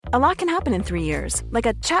A lot can happen in 3 years, like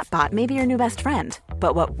a chatbot may be your new best friend.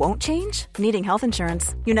 But what won't change? Needing health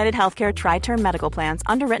insurance. United Healthcare Tri-Term Medical Plans,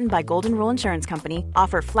 underwritten by Golden Rule Insurance Company,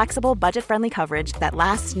 offer flexible, budget-friendly coverage that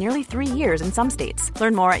lasts nearly 3 years in some states.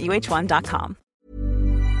 Learn more at uh1.com.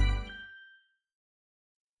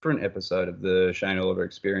 Different episode of the Shane Oliver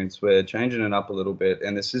Experience. We're changing it up a little bit,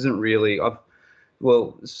 and this isn't really...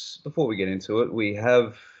 before we get into it, we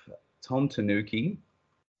have Tom Tanuki.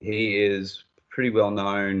 He is pretty well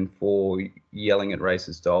known for yelling at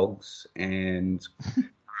racist dogs, and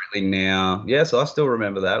currently now, yes, I still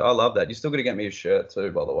remember that. I love that. You're still going to get me a shirt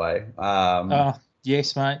too, by the way. Oh,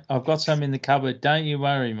 yes, mate. I've got some in the cupboard. Don't you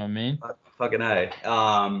worry, my man. Fucking A.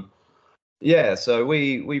 Yeah, so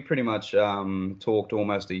we pretty much talked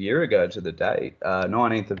almost a year ago to the date,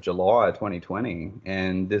 19th of July, 2020,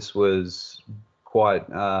 and this was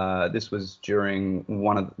this was during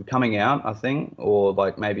coming out, I think, or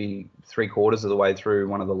like maybe 3/4 of the way through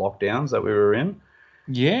one of the lockdowns that we were in.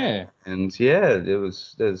 Yeah. And yeah,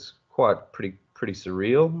 there's quite pretty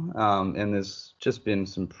surreal. And there's just been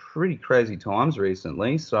some pretty crazy times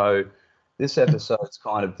recently. So this episode's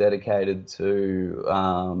kind of dedicated to,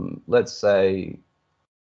 let's say,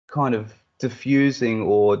 kind of diffusing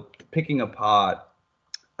or picking apart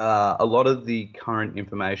a lot of the current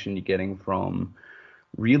information you're getting from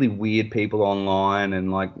really weird people online,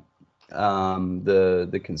 and like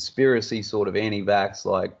the conspiracy sort of anti-vax,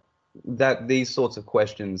 like that, these sorts of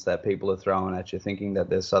questions that people are throwing at you thinking that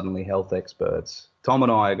they're suddenly health experts. Tom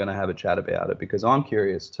and I are going to have a chat about it because I'm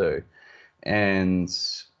curious too, and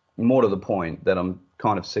more to the point that I'm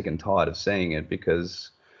kind of sick and tired of seeing it because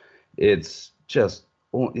it's just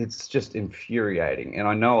infuriating. And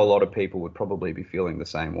I know a lot of people would probably be feeling the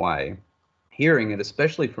same way, hearing it,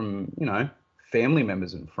 especially from, family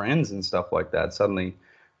members and friends and stuff like that, suddenly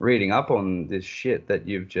reading up on this shit that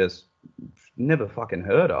you've just never fucking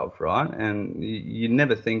heard of, right? And you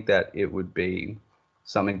never think that it would be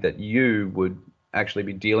something that you would actually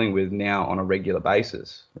be dealing with now on a regular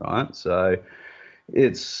basis, right? So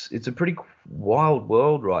it's a pretty wild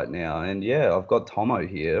world right now. And yeah, I've got Tomo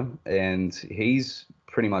here, and he's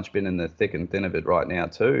pretty much been in the thick and thin of it right now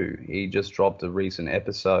too. He just dropped a recent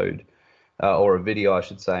episode, or a video, I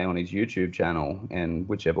should say, on his YouTube channel, and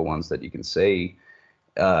whichever ones that you can see,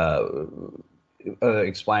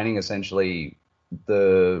 explaining essentially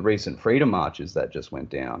the recent freedom marches that just went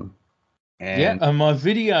down. And my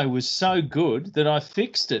video was so good that I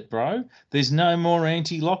fixed it, bro. There's no more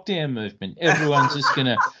anti-lockdown movement. Everyone's just going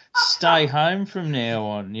to stay home from now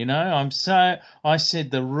on, I said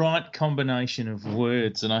the right combination of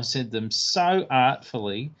words, and I said them so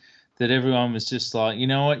artfully that everyone was just like, you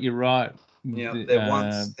know what, you're right.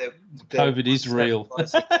 COVID is real.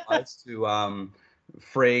 Close to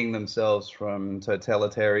freeing themselves from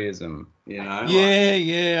totalitarianism, Yeah, I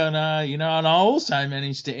know. And I also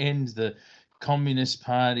managed to end the Communist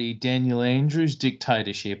Party Daniel Andrews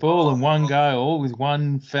dictatorship all in one go, all with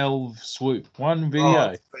one fell swoop, one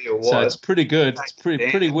video. So it's pretty good. It's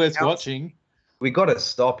pretty worth watching. We got to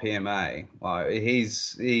stop him, eh? Like,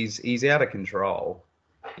 he's out of control.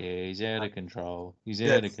 Yeah, he's out of control.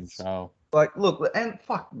 Out of control. Like, look, and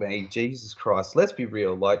fuck me, Jesus Christ. Let's be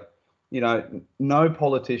real. Like, no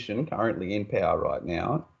politician currently in power right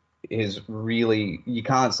now is really, you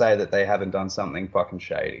can't say that they haven't done something fucking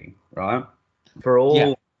shady, right? For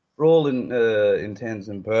all intents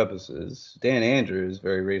and purposes, Dan Andrews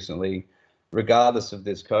very recently, regardless of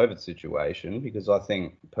this COVID situation, because I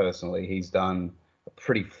think personally he's done a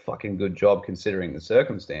pretty fucking good job considering the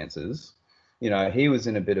circumstances. He was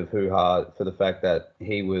in a bit of hoo-ha for the fact that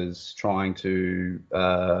he was trying to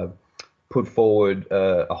put forward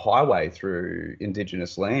a highway through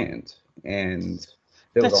Indigenous land, and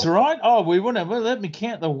that's right. Oh, let me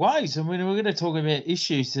count the ways. I mean, we're going to talk about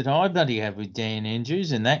issues that I bloody have with Dan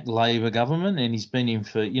Andrews and that Labor government, and he's been in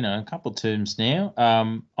for a couple of terms now.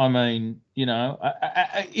 I mean, in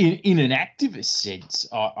an activist sense,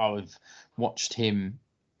 I've watched him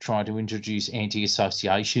try to introduce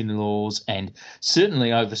anti-association laws and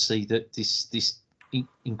certainly oversee this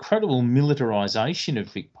incredible militarisation of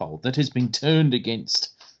VicPol that has been turned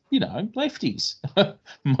against, lefties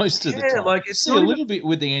most of the time. Like it's a little bit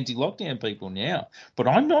with the anti-lockdown people now, but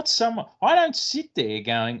I don't sit there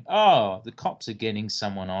going, oh, the cops are getting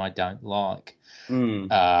someone I don't like. So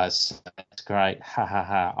that's great. Ha ha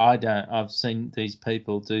ha. I've seen these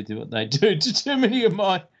people do what they do to too many of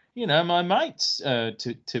my my mates,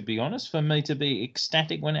 to be honest, for me to be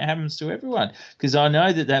ecstatic when it happens to everyone, because I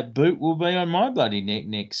know that boot will be on my bloody neck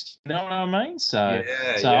next. You know what I mean? So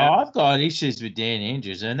Yeah. I've got issues with Dan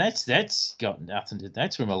Andrews, and that's got nothing to.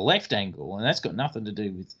 That's from a left angle, and that's got nothing to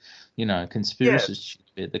do with, Yeah, conspiracy shit,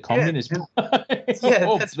 the yeah, communist and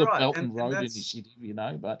or that's the right, Belt and and and Road that's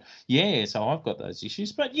Initiative, But yeah, so I've got those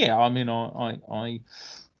issues. But yeah, I mean,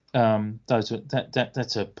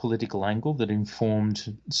 that's a political angle that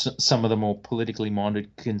informed some of the more politically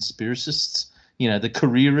minded conspiracists. The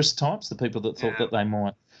careerist types, the people that thought yeah, that they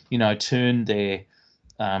might, turn their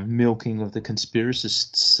milking of the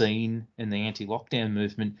conspiracist scene and the anti-lockdown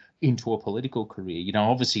movement into a political career.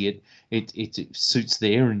 Obviously it suits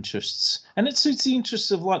their interests, and it suits the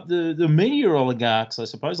interests of like the media oligarchs, I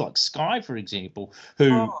suppose, like Sky, for example,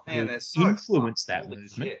 who oh man, who they're so fucked. influence that Holy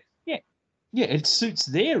movement. shit. Yeah, yeah, it suits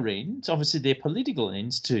their ends, obviously their political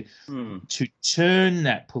ends, to Hmm. turn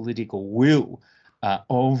that political will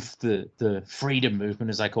of the freedom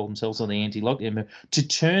movement, as they call themselves, or the anti-lockdown movement, to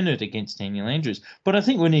turn it against Daniel Andrews. But I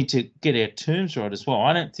think we need to get our terms right as well.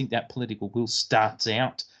 I don't think that political will starts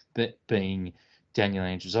out being Daniel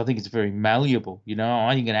Andrews. I think it's very malleable.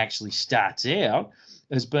 I think it actually starts out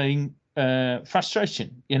as being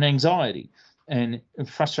frustration and anxiety. And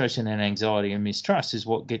frustration and anxiety and mistrust is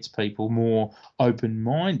what gets people more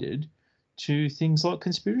open-minded to things like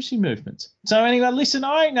conspiracy movements. So anyway, listen,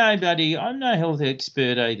 I ain't nobody. I'm no health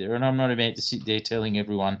expert either, and I'm not about to sit there telling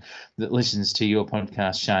everyone that listens to your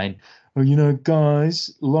podcast, Shane, oh,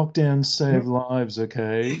 guys, lockdowns save lives,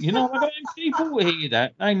 okay? People hear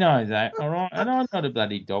that. They know that, all right? And I'm not a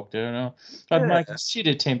bloody doctor, and I'd make Yeah, a shit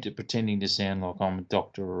attempt at pretending to sound like I'm a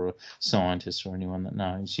doctor or a scientist or anyone that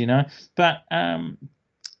knows,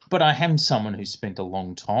 but I am someone who's spent a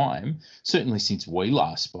long time, certainly since we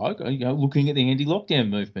last spoke, looking at the anti-lockdown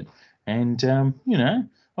movement, and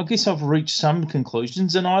I guess I've reached some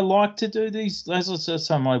conclusions, and I like to do these, as I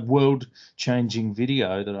said, my world-changing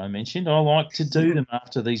video that I mentioned. I like to do them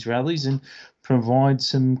after these rallies and provide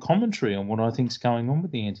some commentary on what I think's going on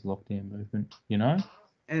with the anti-lockdown movement.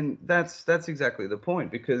 and that's exactly the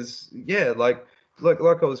point because yeah, like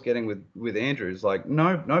I was getting with Andrews, like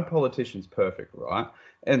no politician's perfect, right?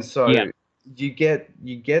 And Yeah, so you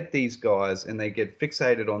get these guys and they get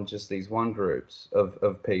fixated on just these one groups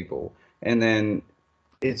of people, and then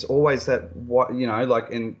it's always that what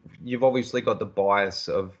like, and you've obviously got the bias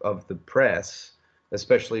of the press,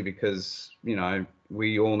 especially because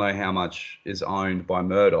we all know how much is owned by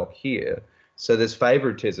Murdoch here. So there's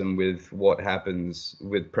favoritism with what happens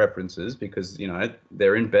with preferences because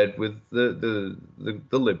they're in bed with the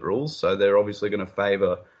liberals, so they're obviously going to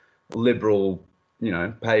favor liberal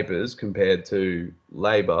papers compared to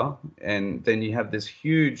Labor, and then you have this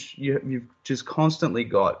huge you've just constantly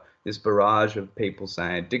got this barrage of people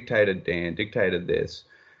saying dictated Dan, dictated this,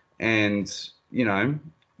 and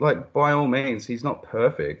like by all means he's not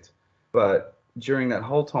perfect, but during that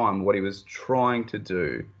whole time what he was trying to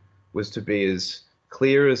do was to be as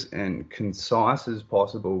clear as and concise as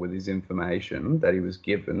possible with his information that he was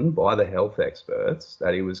given by the health experts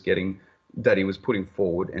that he was putting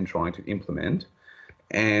forward and trying to implement,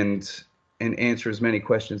 and answer as many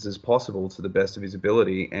questions as possible to the best of his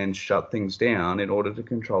ability and shut things down in order to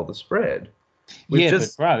control the spread. We've yeah, but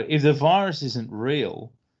just bro, if the virus isn't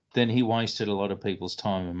real, then he wasted a lot of people's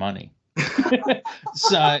time and money.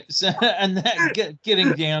 So, and that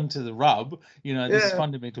getting down to the rub, this yeah,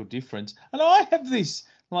 fundamental difference. And I have this,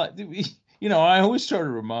 like, I always try to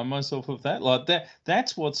remind myself of that. Like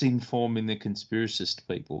that's what's informing the conspiracist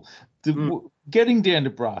people. mm, Getting down to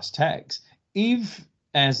brass tacks, if,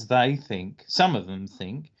 as they think, some of them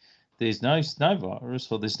think, there's no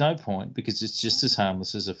virus or there's no point because it's just as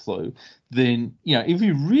harmless as a flu, then if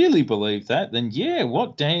you really believe that, then yeah,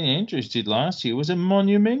 what Dan Andrews did last year was a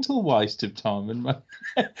monumental waste of time and money.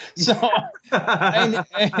 So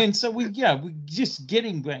and so we just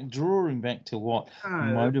drawing back to what no,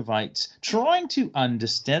 motivates, trying to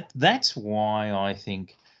understand. That's why I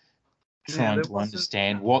think yeah, trying there to wasn't.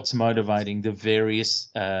 understand what's motivating the various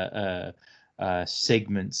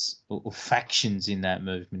segments or factions in that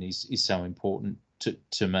movement is so important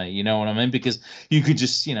to me. You know what I mean? Because you could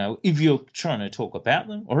just, if you're trying to talk about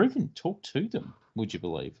them or even talk to them, would you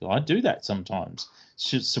believe? I do that sometimes.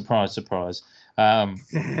 Surprise, surprise. Um,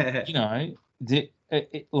 you know,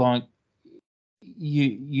 like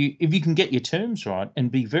you if you can get your terms right and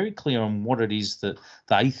be very clear on what it is that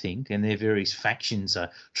they think and their various factions are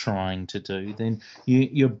trying to do, then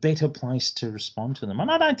you're better placed to respond to them. And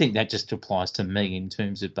I don't think that just applies to me in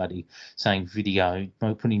terms of saying video,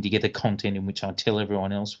 putting together content in which I tell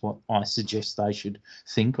everyone else what I suggest they should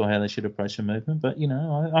think or how they should approach a movement. But,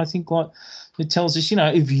 I think like it tells us,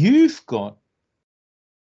 if you've got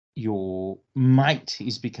your mate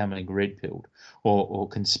is becoming red pilled or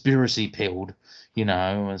conspiracy pilled,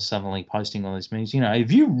 and suddenly posting all these memes,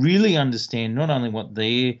 if you really understand not only what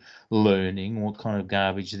they're learning, what kind of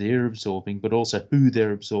garbage they're absorbing, but also who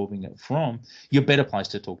they're absorbing it from, you're better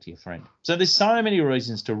placed to talk to your friend. So there's so many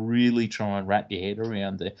reasons to really try and wrap your head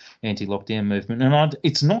around the anti-lockdown movement. And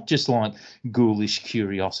it's not just like ghoulish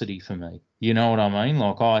curiosity for me. You know what I mean?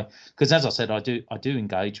 Because as I said, I do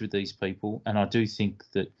engage with these people, and I do think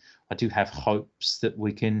that I do have hopes that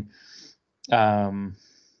we can, I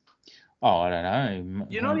don't know.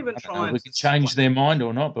 You're not even trying. We can change their mind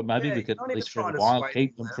or not, but maybe we could at least for a while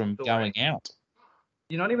keep them from going out.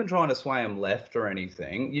 You're not even trying to sway them left or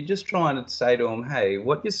anything. You're just trying to say to them, "Hey,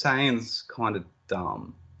 what you're saying's kind of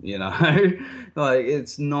dumb." Like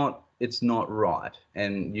it's not right,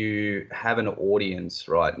 and you have an audience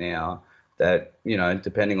right now that,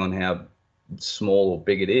 depending on how small or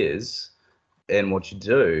big it is and what you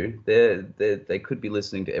do, they could be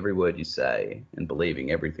listening to every word you say and believing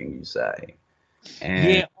everything you say.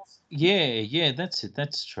 And yeah, that's it.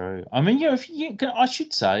 That's true. I mean, I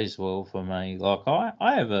should say as well for me, like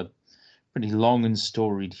I have a pretty long and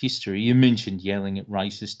storied history. You mentioned yelling at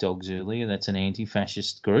racist dogs earlier. That's an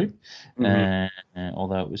anti-fascist group,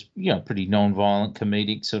 although it was pretty non-violent,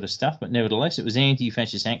 comedic sort of stuff. But nevertheless, it was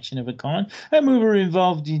anti-fascist action of a kind, and we were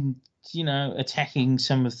involved in attacking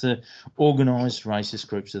some of the organised racist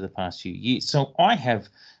groups of the past few years. So I have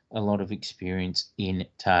a lot of experience in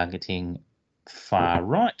targeting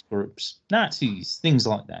far-right groups, Nazis, things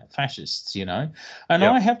like that, fascists, And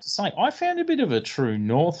I have to say, I found a bit of a true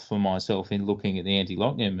north for myself in looking at the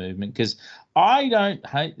anti-lockdown movement, because I don't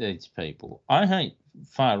hate these people. I hate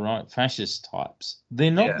far-right fascist types.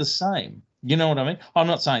 They're not the same. You know what I mean? I'm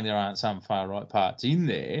not saying there aren't some far-right parts in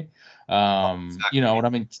there, exactly. You know what I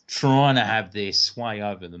mean, trying to have their sway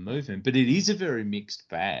over the movement, but it is a very mixed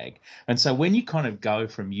bag. And so when you kind of go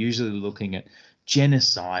from usually looking at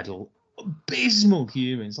genocidal, abysmal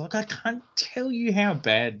humans, like I can't tell you how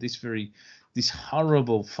bad this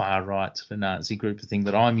horrible far right sort of Nazi group of thing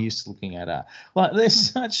that I'm used to looking at are. Like they're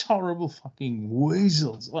such horrible fucking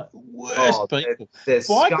weasels, like worst people. They're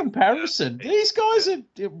by comparison, these guys are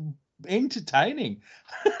entertaining.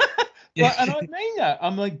 And I mean that.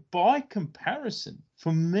 I'm like, by comparison,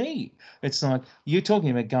 for me, it's like you're talking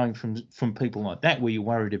about going from people like that where you're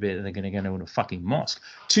worried about they're going to go into a fucking mosque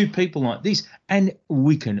to people like this. And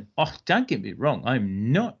we can, don't get me wrong,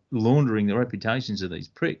 I'm not laundering the reputations of these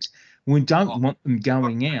pricks. We don't want them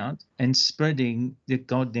going out and spreading the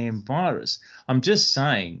goddamn virus. I'm just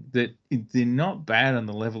saying that they're not bad on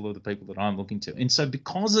the level of the people that I'm looking to. And so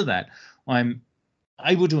because of that, I'm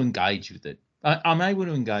able to engage with it. I'm able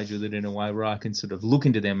to engage with it in a way where I can sort of look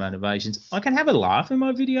into their motivations. I can have a laugh in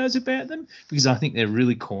my videos about them because I think they're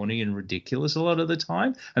really corny and ridiculous a lot of the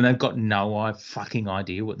time, and they've got no fucking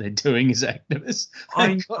idea what they're doing as activists.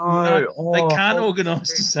 They can't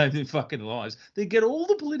organise to save their fucking lives. They get all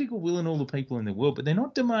the political will and all the people in the world, but they're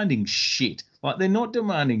not demanding shit. Like they're not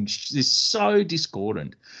demanding. They're so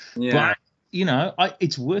discordant. Yeah. But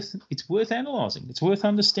it's worth analysing. It's worth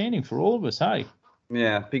understanding for all of us. Hey.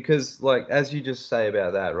 Yeah, because like as you just say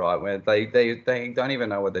about that, right, where they don't even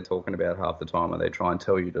know what they're talking about half the time, and they try and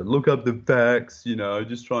tell you to look up the facts,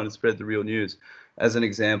 just trying to spread the real news. As an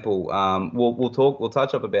example, we'll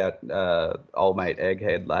touch up about old mate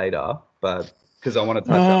Egghead later, but because I want to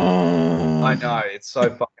touch up. I know it's so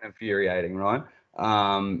fucking infuriating, right?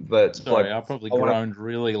 But sorry, I probably groaned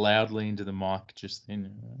really loudly into the mic just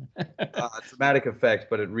then. Dramatic effect,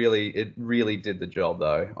 but it really did the job,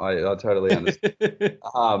 though. I totally understand.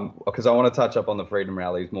 Because I want to touch up on the freedom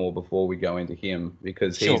rallies more before we go into him,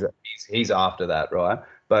 because he's after that, right?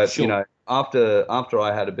 But after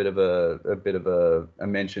I had a bit of a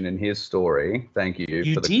mention in his story. Thank you.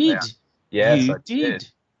 You for the did. Clout. Yes, you did.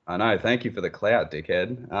 I know. Thank you for the clout,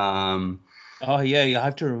 dickhead. Oh, yeah, you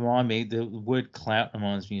have to remind me. The word clout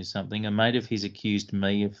reminds me of something. A mate of his accused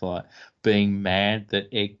me of being mad that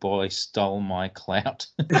Egg Boy stole my clout.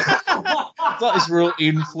 It's like this real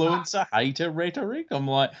influencer hater rhetoric. I'm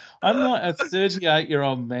like a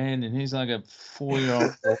 38-year-old man and he's like a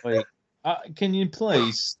 4-year-old boy. Can you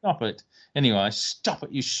please stop it? Anyway, stop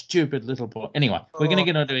it, you stupid little boy. Anyway, we're going to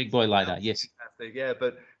get on to Egg Boy later. Yes. Fantastic. Yeah,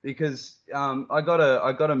 but because I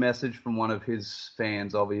got a message from one of his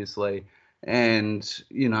fans, obviously, and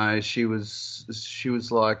she was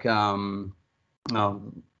like, what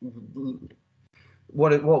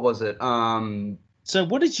was it? So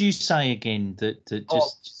what did you say again?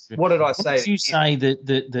 What did I say? What did you say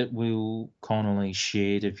that Will Connolly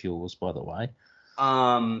shared of yours, by the way?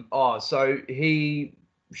 So he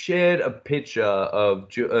shared a picture of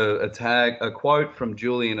a quote from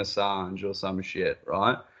Julian Assange or some shit,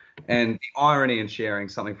 right? And the irony in sharing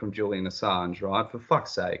something from Julian Assange, right? For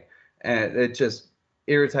fuck's sake. And it just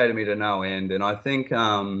irritated me to no end. And I think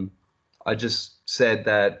I just said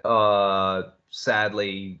that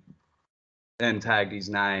sadly, and tagged his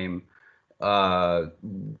name. Egghead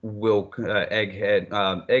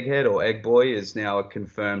or Egg Boy is now a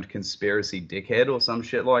confirmed conspiracy dickhead or some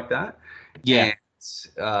shit like that. Yeah.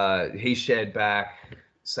 And he shared back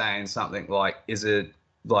saying something like, is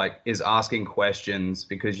asking questions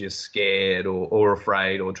because you're scared or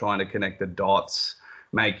afraid or trying to connect the dots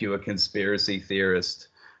make you a conspiracy theorist?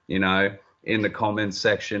 In the comments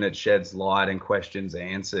section, it sheds light and questions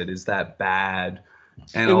answered. Is that bad?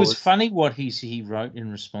 And it was funny what he wrote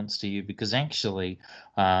in response to you, because actually,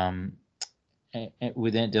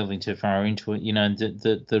 without delving too far into it,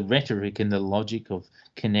 the rhetoric and the logic of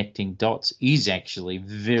connecting dots is actually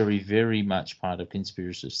very, very much part of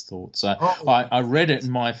conspiracist thought. So I read it,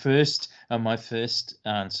 and my first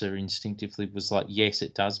answer instinctively was like, yes,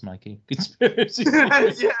 it does make a conspiracy.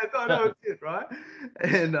 Yeah, I know it did, right?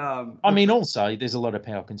 And I mean, also, there's a lot of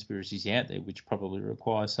power conspiracies out there which probably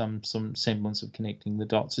require some semblance of connecting the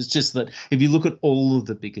dots. It's just that if you look at all of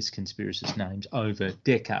the biggest conspiracist names over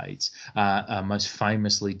decades, most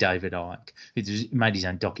famously David Icke, who made his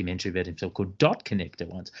own documentary about himself called Dot Connector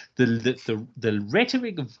once. The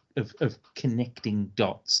rhetoric of connecting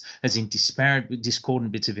dots, as in disparate,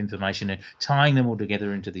 discordant bits of information and tying them all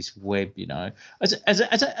together into this web,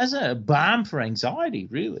 as a balm for anxiety,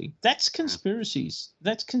 really. That's conspiracies.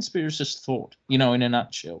 That's conspiracist thought, in a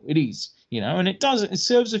nutshell. It is, and it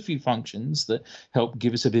serves a few functions that help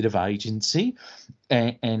give us a bit of agency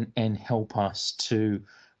and help us to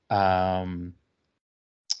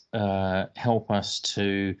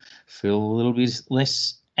feel a little bit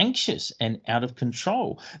less anxious and out of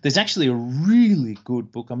control. There's actually a really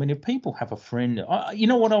good book. I mean, if people have a friend, you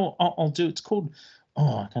know what I'll do? It's called,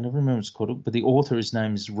 I can't remember what it's called, but the author, his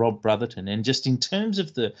name is Rob Brotherton. And just in terms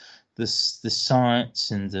of the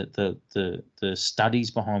science and the studies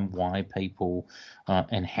behind why people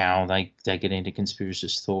and how they get into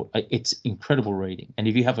conspiracist thought, it's incredible reading. And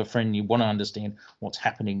if you have a friend and you want to understand what's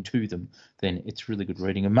happening to them, then it's really good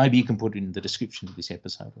reading. And maybe you can put it in the description of this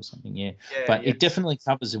episode or something. But it definitely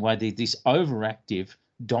covers the way this overactive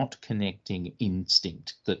dot connecting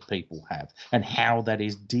instinct that people have and how that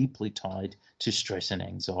is deeply tied to stress and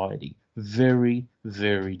anxiety, very,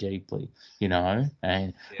 very deeply,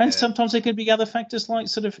 and sometimes there could be other factors like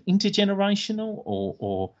sort of intergenerational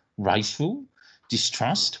or racial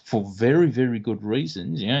distrust for very, very good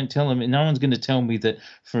reasons. Tell them, no one's going to tell me that,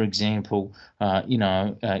 for example,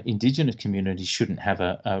 Indigenous communities shouldn't have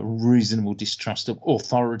a reasonable distrust of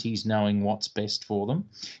authorities knowing what's best for them.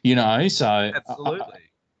 So absolutely.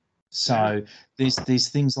 So there's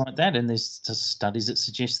things like that, and there's studies that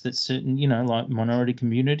suggest that certain, like minority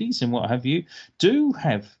communities and what have you, do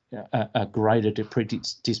have a greater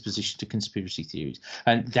predisposition to conspiracy theories.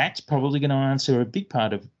 And that's probably going to answer a big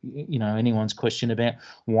part of, anyone's question about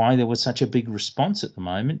why there was such a big response at the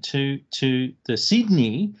moment to the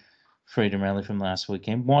Sydney Freedom Rally from last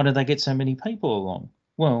weekend. Why did they get so many people along?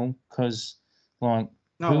 Well, because, who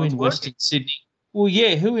in Western Sydney... Well,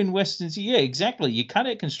 yeah, who in Western... Yeah, exactly. You cut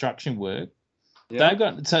out construction work.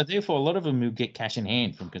 Yeah. So therefore, a lot of them who get cash in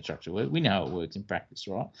hand from construction work, we know how it works in practice,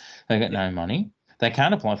 right? They got no money. They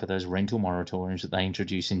can't apply for those rental moratoriums that they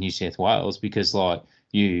introduced in New South Wales because,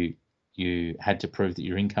 you had to prove that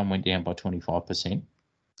your income went down by 25%.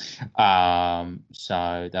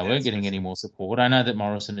 So they weren't getting any more support. I know that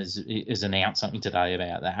Morrison has announced something today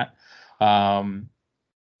about that.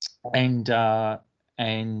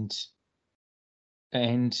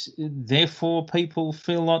 And therefore people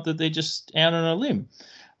feel like that they're just out on a limb.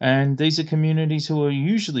 And these are communities who are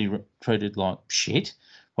usually treated like shit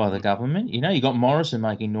by the government. You got Morrison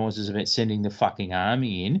making noises about sending the fucking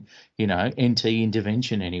army in, NT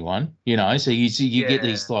intervention, anyone, so you get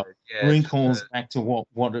these wrinkles back to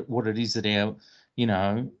what it is that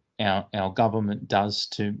our government does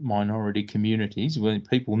to minority communities when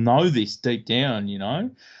people know this deep down,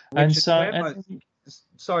 and so...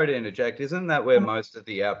 sorry to interject. Isn't that where most of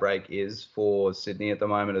the outbreak is for Sydney at the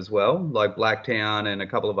moment as well? Like Blacktown and a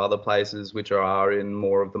couple of other places which are in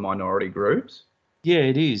more of the minority groups? Yeah,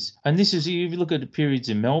 it is. And this is, if you look at the periods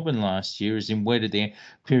in Melbourne last year, as in where did the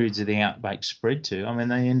periods of the outbreak spread to? I mean,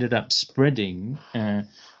 they ended up spreading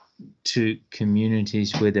to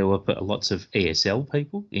communities where there were lots of ESL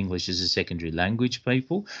people, English as a secondary language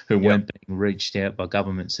people, who weren't being reached out by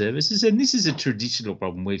government services. And this is a traditional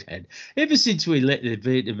problem we've had ever since we let the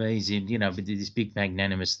Vietnamese in. You know, we did this big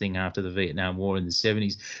magnanimous thing after the Vietnam War in the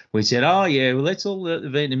 70s. We said, oh, yeah, well, let's all let the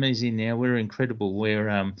Vietnamese in now. We're incredible.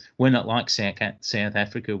 We're not like South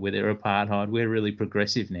Africa where they're apartheid. We're really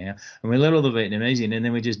progressive now. And we let all the Vietnamese in, and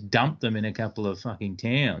then we just dumped them in a couple of fucking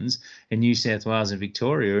towns in New South Wales and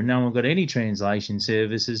Victoria, and no one got any translation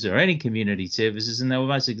services or any community services, and they were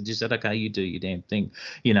basically just said, okay, you do your damn thing,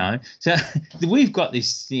 you know. So we've got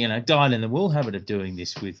this, you know, dyed-in-the-wool habit of doing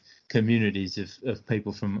this with communities of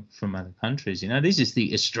people from other countries. You know, this is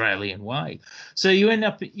the Australian way. So you end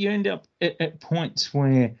up at points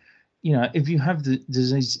where, you know, if you have the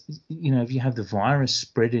disease, you know, if you have the virus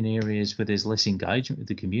spread in areas where there's less engagement with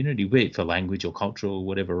the community, be it for language or cultural or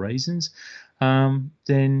whatever reasons,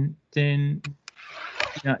 then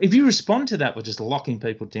you know, if you respond to that with just locking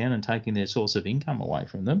people down and taking their source of income away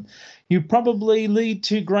from them, you probably lead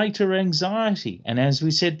to greater anxiety. And as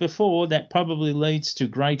we said before, that probably leads to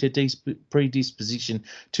greater predisposition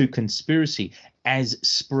to conspiracy as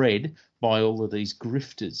spread by all of these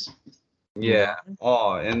grifters. Yeah.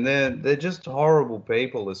 Oh, and they're just horrible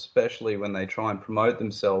people, especially when they try and promote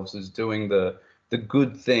themselves as doing the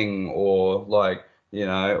good thing, or like, you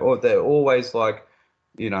know, or they're always like,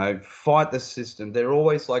 you know, fight the system. They're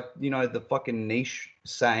always like, you know, the fucking niche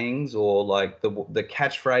sayings or like the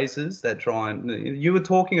catchphrases that try and, you were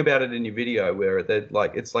talking about it in your video where they're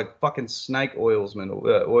like, it's like fucking snake oilsmen or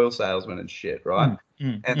oil salesmen and shit, right?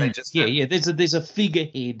 They just There's a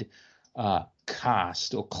figurehead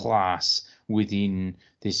caste or class within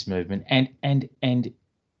this movement, and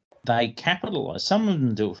they capitalize. Some of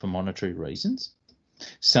them do it for monetary reasons.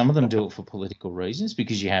 Some of them do it for political reasons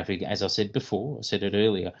because you have, as I said before, I said it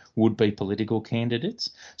earlier, would-be political candidates.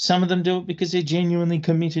 Some of them do it because they're genuinely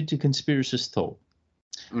committed to conspiracist thought.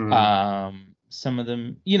 Some of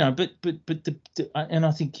them, you know, but and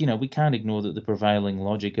I think, you know, we can't ignore that the prevailing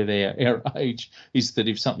logic of our age is that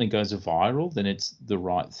if something goes viral, then it's the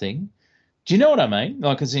right thing. Do you know what I mean?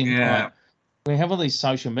 Like, as in, like, we have all these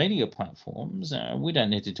social media platforms. We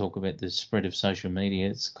don't need to talk about the spread of social media.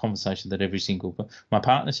 It's a conversation that my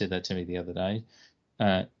partner said that to me the other day.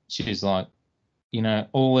 She was like, you know,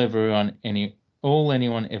 all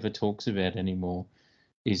anyone ever talks about anymore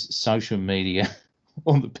is social media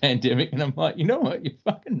or the pandemic. And I'm like, you know what? You're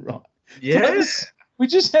fucking right. Yes. We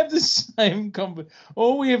just have the same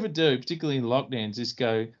all we ever do, particularly in lockdowns, is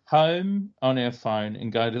go home on our phone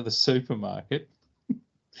and go to the supermarket.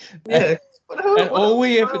 Yeah. And all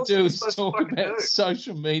we ever do is talk about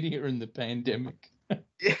social media and the pandemic.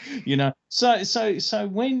 Yeah. You know, so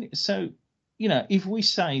you know, if we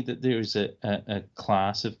say that there is a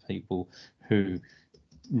class of people who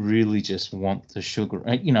really just want the sugar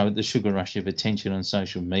rush of attention on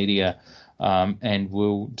social media, and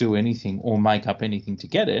will do anything or make up anything to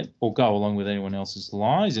get it, or go along with anyone else's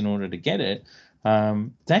lies in order to get it,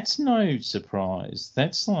 that's no surprise.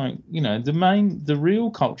 That's like, you know, the real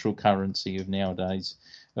cultural currency of nowadays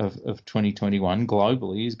of 2021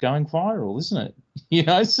 globally is going viral, isn't it? You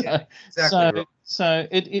know, so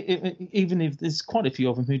it even if there's quite a few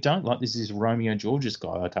of them who don't like this. Is Romeo Georges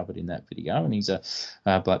guy I covered in that video, and he's a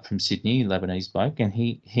bloke from Sydney, Lebanese bloke, and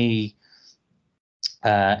he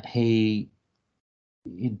I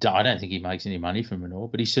don't think he makes any money from it all,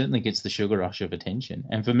 but he certainly gets the sugar rush of attention.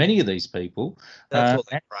 And for many of these people, that's what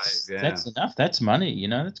they crave. Yeah. That's enough. That's money, you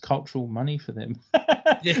know. That's cultural money for them.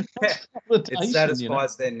 Yeah. It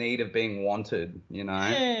satisfies their need of being wanted, you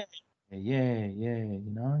know. Yeah, you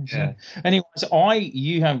know. So, anyways,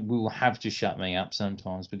 will have to shut me up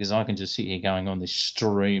sometimes because I can just sit here going on this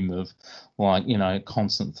stream of, like, you know,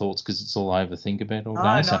 constant thoughts because it's all I ever think about all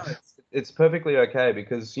day. No, it's perfectly okay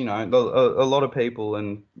because, you know, a lot of people,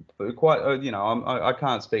 and quite, you know, I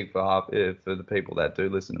can't speak for the people that do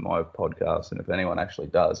listen to my podcast, and if anyone actually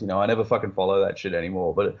does, you know, I never fucking follow that shit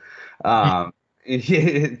anymore, but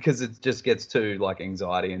because it just gets too, like,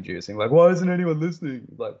 anxiety inducing. Like, why isn't anyone listening?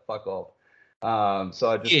 Like, fuck off.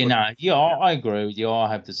 So I just I agree with you. I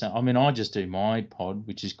have the same. I mean, I just do my pod,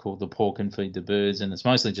 which is called The Pork and Feed the Birds, and it's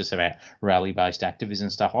mostly just about rally-based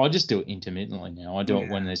activism stuff. I just do it intermittently now. I do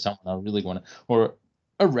it when there's something I really want to, or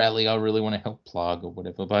a rally I really want to help plug or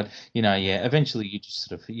whatever. But eventually you just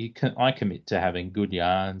sort of I commit to having good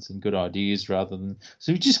yarns and good ideas rather than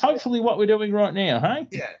which is hopefully what we're doing right now, hey?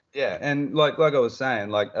 Yeah, and like I was saying,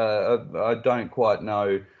 like I don't quite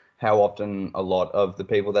know how often a lot of the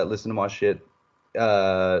people that listen to my shit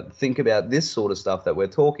think about this sort of stuff that we're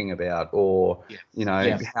talking about, or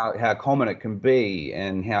how common it can be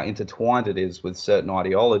and how intertwined it is with certain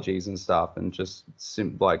ideologies and stuff, and just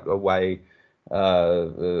like a way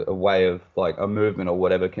of like a movement or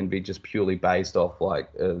whatever can be just purely based off like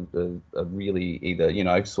a really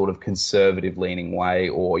either sort of conservative leaning way,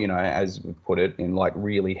 or as we put it, in like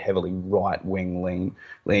really heavily right wing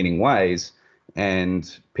leaning ways. And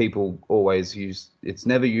people always it's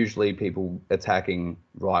never usually people attacking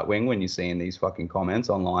right wing when you see in these fucking comments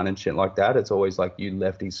online and shit like that. It's always like, you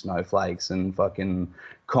lefty snowflakes and fucking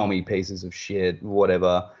commie pieces of shit,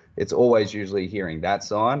 whatever. It's always usually hearing that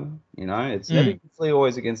side, It's never usually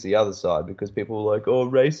always against the other side, because people are like, oh,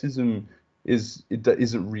 racism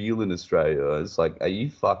isn't real in Australia. It's like, are you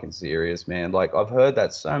fucking serious, man? Like, I've heard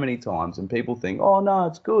that so many times, and people think, oh no,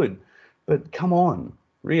 it's good, but come on,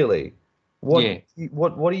 really. What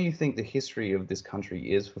do you think the history of this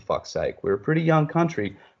country is, for fuck's sake? We're a pretty young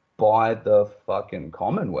country by the fucking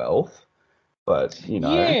Commonwealth, but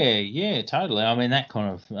Yeah, totally. I mean, that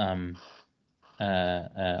kind of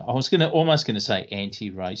I was almost gonna say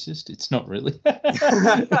anti-racist. It's not really.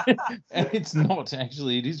 It's not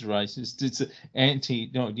actually. It is racist. It's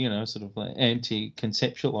sort of like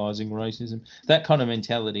anti-conceptualizing racism. That kind of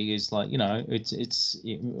mentality is like, it's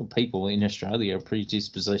people in Australia are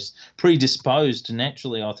predisposed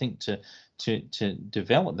naturally, I think, to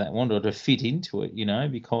develop that one, or to fit into it,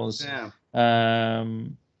 because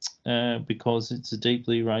because it's a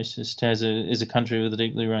deeply racist, as a country with a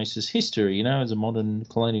deeply racist history, as a modern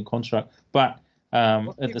colonial construct. But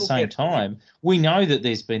at the same time, we know that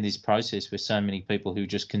there's been this process where so many people who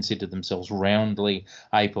just considered themselves roundly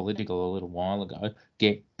apolitical a little while ago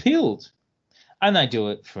get pilled. And they do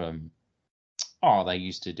it they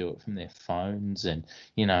used to do it from their phones and,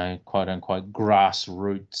 quote unquote,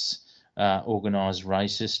 grassroots organised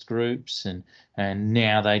racist groups, and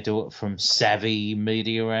now they do it from savvy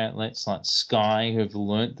media outlets like Sky, who've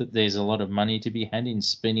learnt that there's a lot of money to be had in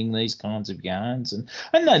spinning these kinds of yarns, and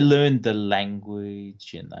they learn the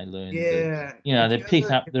language, and they learn they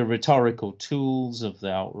pick up the rhetorical tools of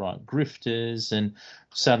the alt-right grifters, and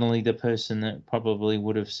suddenly the person that probably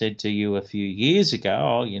would have said to you a few years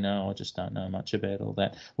ago, I just don't know much about all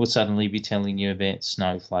that, will suddenly be telling you about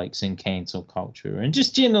snowflakes and cancel culture, and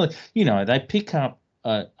just generally, they pick up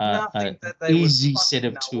a easy set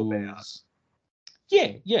of tools. No,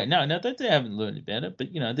 they haven't learned about it, but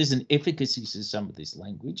there's an efficacy to some of this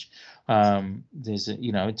language. There's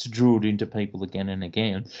it's drilled into people again and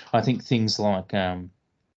again. I think things like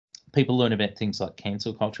people learn about things like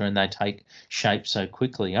cancel culture, and they take shape so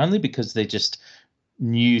quickly only because they're just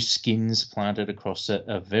new skins planted across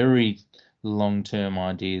a very long-term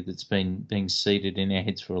idea that's been being seeded in our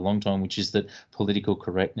heads for a long time, which is that political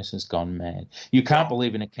correctness has gone mad. You can't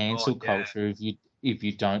believe in a cancel culture if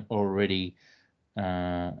you don't already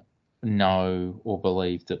know or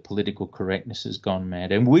believe that political correctness has gone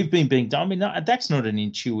mad. And we've been being done. I mean, that's not an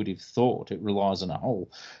intuitive thought. It relies on a whole,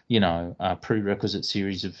 prerequisite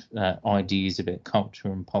series of ideas about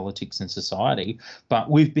culture and politics and society. But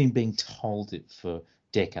we've been being told it for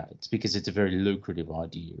decades because it's a very lucrative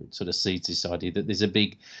idea. It sort of seeds this idea that there's a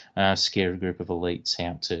big scary group of elites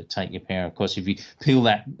out to take your power. Of course, if you peel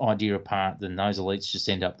that idea apart, then those elites just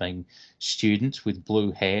end up being students with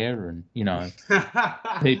blue hair and,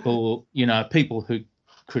 people who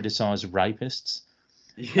criticize rapists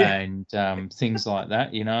and things like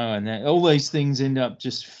that, and all these things end up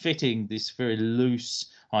just fitting this very loose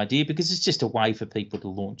idea because it's just a way for people to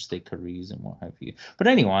launch their careers and what have you. But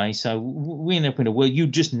anyway, so we end up in a world you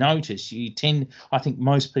just notice. I think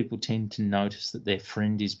most people tend to notice that their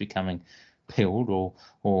friend is becoming pilled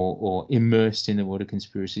or immersed in the world of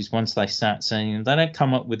conspiracies once they start seeing them. They don't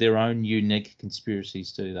come up with their own unique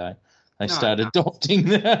conspiracies, do they? They start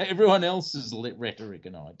adopting everyone else's rhetoric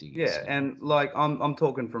and ideas. Yeah, and like I'm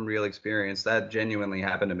talking from real experience. That genuinely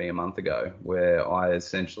happened to me a month ago, where I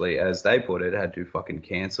essentially, as they put it, had to fucking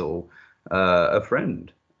cancel a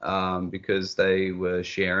friend because they were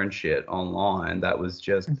sharing shit online that was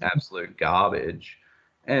just absolute garbage.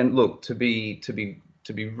 And look, to be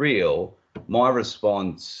real, my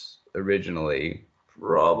response originally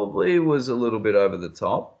probably was a little bit over the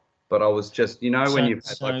top. But I was just, when you've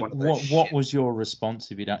had like one of those what was your response,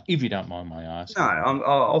 if you don't mind my asking? No,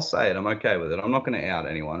 I'll say it. I'm okay with it. I'm not going to out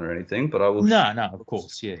anyone or anything, but I will. No, of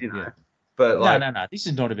course, yeah. But No, like, no, no. This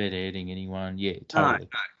is not about adding anyone. Yeah, no, no, totally.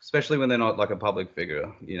 especially when they're not like a public figure,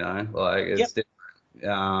 like Yep. it's different.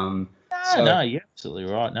 No, So no, you're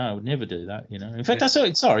absolutely right. No, I would never do that. In fact, I saw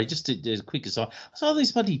it. Sorry, just as a quick aside, I saw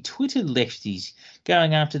these bloody Twitter lefties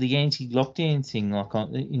going after the anti-lockdown thing, like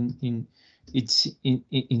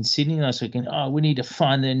in Sydney last weekend. Oh, we need to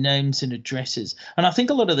find their names and addresses. And I think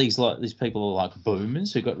a lot of these people are like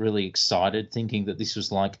boomers who got really excited, thinking that this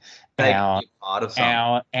was like they can our be part of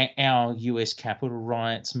something. our US Capitol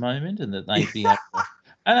riots moment, and that they'd be able to.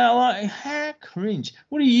 And I'm like, how cringe.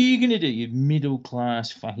 What are you going to do, you middle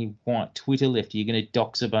class fucking white Twitter left? You're going to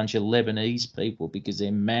dox a bunch of Lebanese people because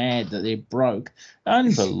they're mad that they're broke.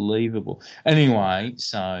 Unbelievable. Anyway,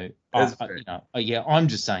 so, That's very, yeah, I'm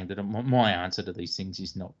just saying that my answer to these things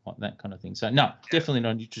is not like that kind of thing. So, no, definitely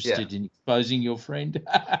not yeah. interested in exposing your friend.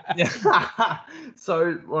 Yeah.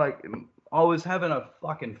 So like I was having a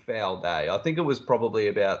fucking foul day. I think it was probably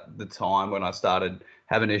about the time when I started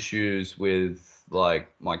having issues with like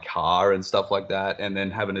my car and stuff like that, and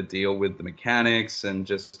then having to deal with the mechanics, and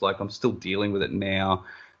just like I'm still dealing with it now.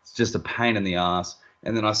 It's just a pain in the ass.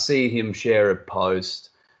 And then I see him share a post,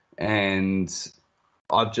 and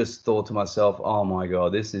I've just thought to myself, oh my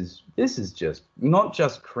God, this is just not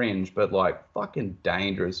just cringe, but like fucking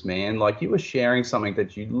dangerous, man. Like you were sharing something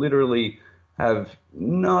that you literally have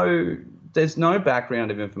there's no background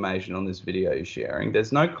of information on this video you're sharing.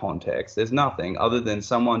 There's no context. There's nothing other than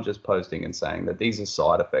someone just posting and saying that these are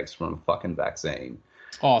side effects from a fucking vaccine.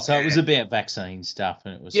 Oh, so it was about vaccine stuff,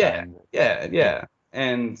 and it was Yeah, saying, yeah, yeah. yeah.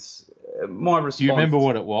 And my Do you remember response.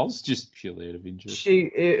 what it was? Just purely out of interest.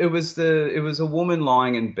 It was a woman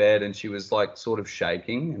lying in bed, and she was like sort of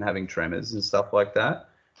shaking and having tremors and stuff like that.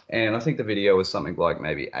 And I think the video was something like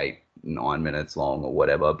maybe 8, 9 minutes long or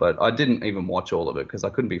whatever, but I didn't even watch all of it because I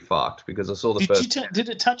couldn't be fucked because I saw the Did you first. did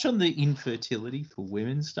it touch on the infertility for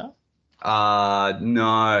women stuff? No,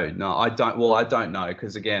 I don't. Well, I don't know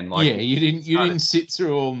because again, like Yeah, you didn't sit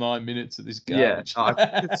through all 9 minutes of this yeah,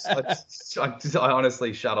 garbage. no, I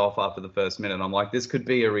honestly shut off after the first minute. I'm like, this could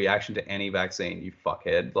be a reaction to any vaccine, you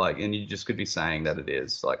fuckhead. Like, and you just could be saying that it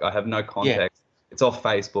is. Like, I have no Yeah. context. It's off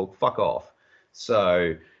Facebook. Fuck off.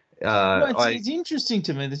 So, Well, I it's interesting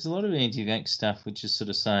to me. There's a lot of anti-vax stuff which is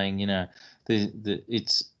sort of saying, the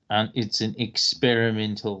it's an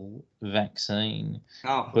experimental vaccine,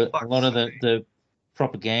 oh for but a fuck's lot of sake. the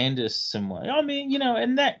propagandists and what I mean,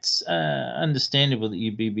 and that's understandable that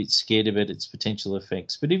you'd be a bit scared about its potential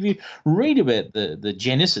effects. But if you read about the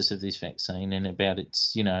genesis of this vaccine and about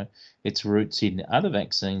its roots in other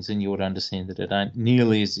vaccines, then you would understand that it ain't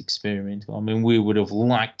nearly as experimental. I mean, we would have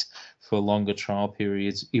liked for longer trial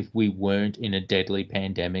periods if we weren't in a deadly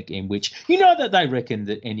pandemic in which that they reckon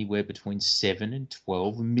that anywhere between 7 and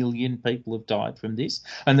 12 million people have died from this,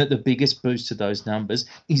 and that the biggest boost to those numbers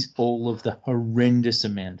is all of the horrendous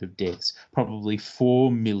amount of deaths, probably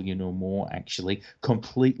 4 million or more actually,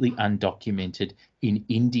 completely undocumented in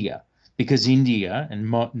India. Because India and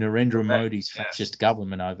Narendra Correct. Modi's Yeah. fascist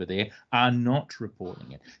government over there are not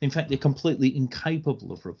reporting it. In fact, they're completely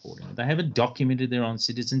incapable of reporting it. They haven't documented their own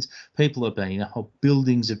citizens. People are being whole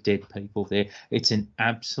buildings of dead people there. It's an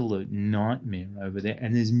absolute nightmare over there,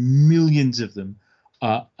 and there's millions of them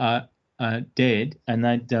dead, and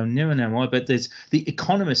they'll never know why. But the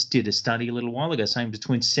Economist did a study a little while ago saying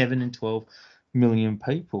between 7 and 12 million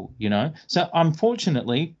people. So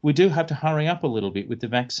unfortunately, we do have to hurry up a little bit with the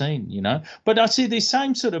vaccine. But I see these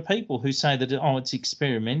same sort of people who say that, it's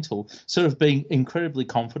experimental, sort of being incredibly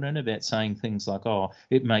confident about saying things like, oh,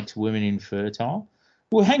 it makes women infertile.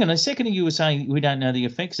 Well, hang on a second. You were saying we don't know the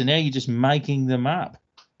effects, and now you're just making them up.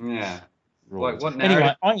 Yeah. Like, Right. what narrative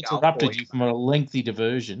Anyway, I you going for interrupted you here, from a lengthy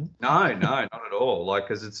diversion. No, not at all. Like,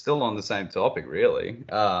 because it's still on the same topic, really.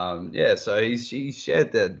 Yeah. So he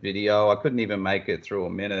shared that video. I couldn't even make it through a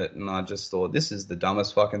minute, and I just thought this is the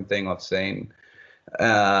dumbest fucking thing I've seen.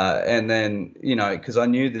 And then because I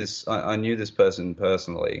knew this person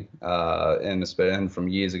personally, and from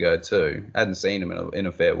years ago too. Hadn't seen him in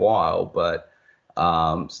a fair while, but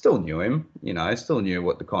still knew him. Still knew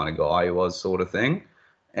what the kind of guy he was, sort of thing.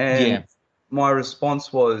 And Yeah. my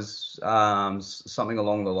response was something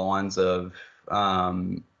along the lines of,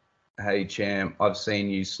 "Hey champ, I've seen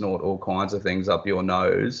you snort all kinds of things up your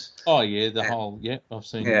nose." Oh, yeah, And, I've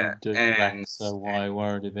seen you yeah, do that, and so why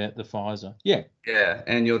worried about the Pfizer? Yeah. yeah,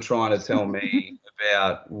 and you're trying to tell me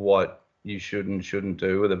about what you should and shouldn't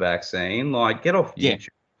do with a vaccine. Like, get off Yeah. YouTube.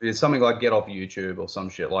 It's something like get off YouTube or some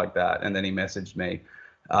shit like that. And then he messaged me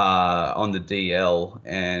on the DL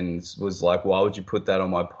and was like, "Why would you put that on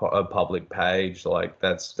my public page? Like,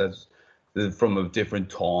 that's from a different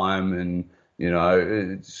time, and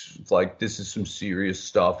It's like, this is some serious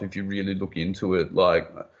stuff if you really look into it.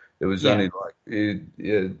 Like, it was only like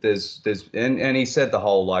there's and he said the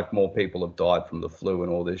whole, like, more people have died from the flu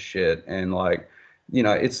and all this shit, and like,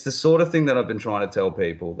 it's the sort of thing that I've been trying to tell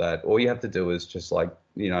people, that all you have to do is just, like,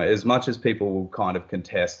 as much as people will kind of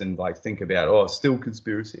contest and like think about, oh, still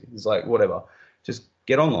conspiracy, it's like, whatever, just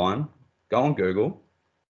get online, go on Google,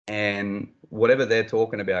 and whatever they're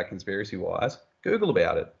talking about conspiracy wise, Google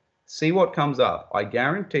about it. See what comes up. I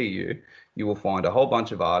guarantee you will find a whole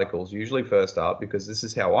bunch of articles, usually first up, because this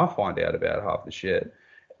is how I find out about half the shit.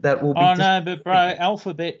 That will be. Oh no, but bro,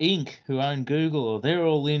 Alphabet Inc., who own Google, they're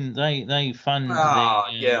all in. They fund.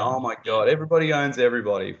 Yeah. Oh my God, everybody owns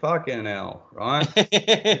everybody. Fucking hell, right?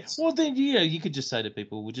 Well, then you could just say to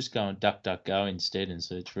people, "We'll just go on DuckDuckGo instead and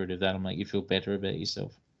search for it. If that'll make you feel better about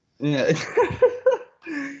yourself." Yeah.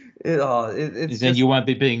 Then just, you won't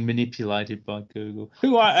be being manipulated by Google,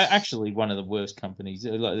 who are actually one of the worst companies.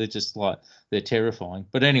 They're just like, they're terrifying.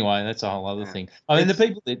 But anyway, that's a whole other thing. I mean, the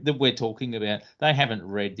people that we're talking about, they haven't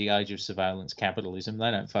read The Age of Surveillance Capitalism.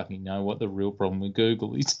 They don't fucking know what the real problem with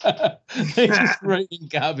Google is. They're just reading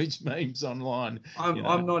garbage memes online.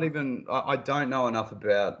 I'm not even. I don't know enough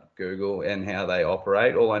about Google and how they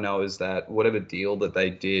operate. All I know is that whatever deal that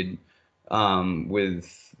they did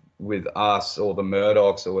with us, or the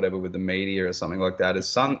Murdochs or whatever, with the media or something like that, has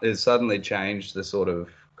suddenly changed the sort of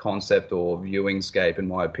concept or viewing scape, in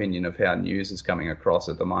my opinion, of how news is coming across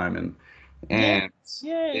at the moment. And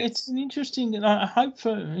it's an interesting, and I hope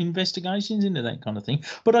for investigations into that kind of thing.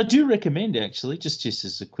 But I do recommend, actually, just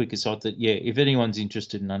as a quick aside, that if anyone's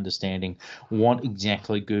interested in understanding what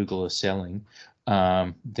exactly Google are selling,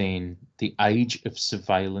 then The Age of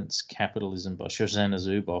Surveillance Capitalism by Shoshana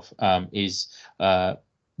Zuboff is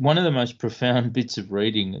one of the most profound bits of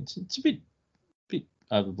reading. It's a bit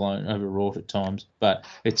overblown, overwrought at times, but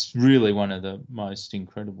it's really one of the most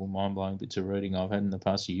incredible, mind-blowing bits of reading I've had in the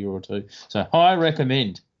past year or two. So I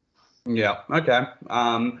recommend. Yeah. Okay.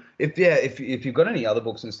 If you've got any other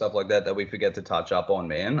books and stuff like that we forget to touch up on,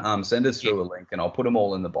 man, send us through a link, and I'll put them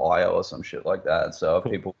all in the bio or some shit like that. So if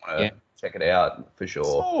people want to check it out, for sure.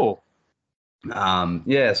 Sure.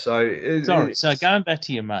 So going back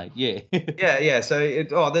to your mate,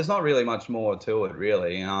 So there's not really much more to it,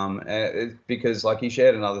 really, because, like, he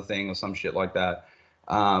shared another thing or some shit like that,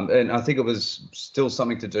 and I think it was still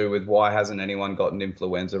something to do with, why hasn't anyone gotten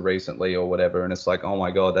influenza recently or whatever, and it's like, oh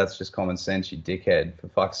my God, that's just common sense, you dickhead, for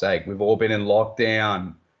fuck's sake, we've all been in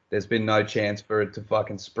lockdown, there's been no chance for it to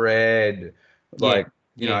fucking spread,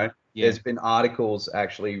 there's been articles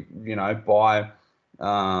actually, by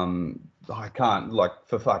I can't, like,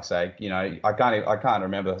 for fuck's sake, I can't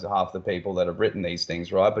remember half the people that have written these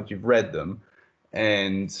things, right? But you've read them,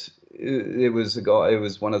 and it was a guy. It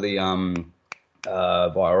was one of the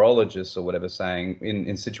virologists or whatever, saying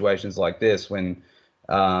in situations like this, when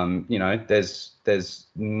there's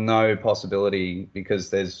no possibility,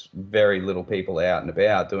 because there's very little people out and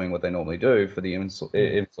about doing what they normally do, for the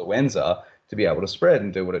influenza to be able to spread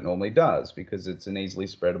and do what it normally does, because it's an easily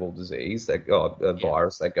spreadable disease,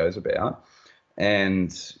 virus that goes about.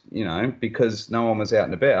 And, because no one was out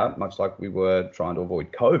and about, much like we were trying to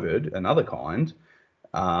avoid COVID, another kind,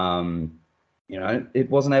 it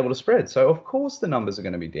wasn't able to spread. So, of course, the numbers are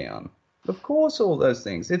going to be down. Of course, all those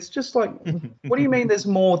things. It's just like, what do you mean there's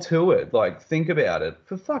more to it? Like, think about it.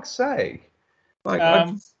 For fuck's sake. Like,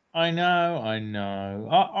 I know.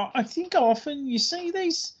 I think often you see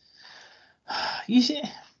these... the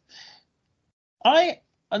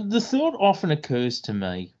thought often occurs to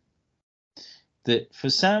me that for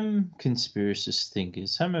some conspiracist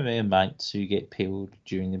thinkers, some of our mates who get peeled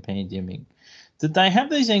during the pandemic, that they have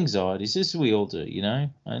these anxieties, as we all do,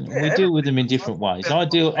 and we deal with them in different ways. I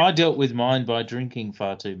dealt with mine by drinking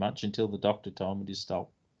far too much until the doctor told me to stop.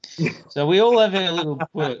 So we all have our little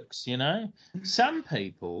quirks, Some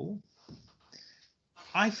people,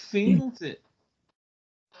 I feel that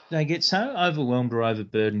they get so overwhelmed or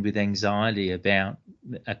overburdened with anxiety about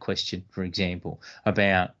a question, for example,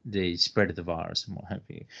 about the spread of the virus and what have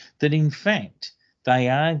you, that in fact they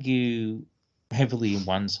argue heavily on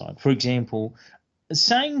one side. For example,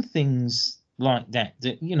 saying things like that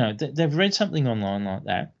they've read something online like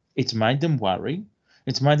that, it's made them worry.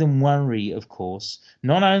 It's made them worry, of course,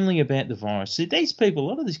 not only about the virus. See, these people, a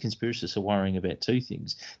lot of these conspiracists are worrying about two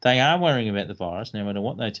things. They are worrying about the virus, no matter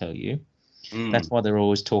what they tell you. That's why they're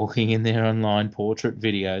always talking in their online portrait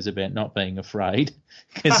videos about not being afraid,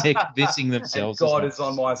 because they're convincing themselves. God is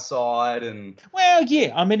on my side. Well,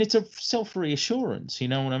 yeah, I mean, it's a self-reassurance, you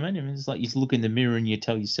know what I mean? It's like you look in the mirror and you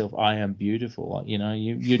tell yourself, I am beautiful. Like,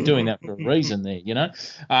 you're doing that for a reason there,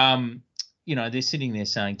 they're sitting there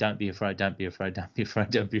saying, "Don't be afraid, don't be afraid, don't be afraid,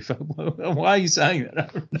 don't be afraid." Why are you saying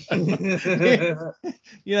that?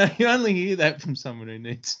 You only hear that from someone who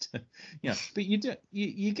needs to, But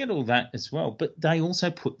you get all that as well. But they also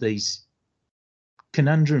put these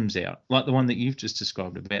conundrums out, like the one that you've just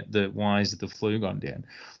described about the why is the flu gone down.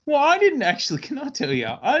 Well, I didn't actually. Can I tell you?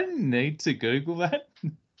 I didn't need to Google that.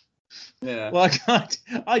 Yeah. Like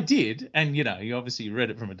I did, and you obviously read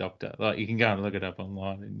it from a doctor. Like you can go and look it up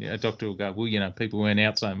online, and a doctor will go, "Well, people weren't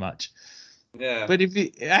out so much." Yeah. But if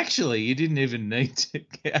you didn't even need to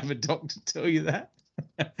have a doctor tell you that,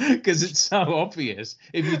 because it's so obvious.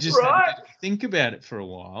 If you just had to think about it for a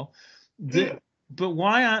while, but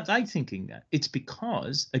why aren't they thinking that? It's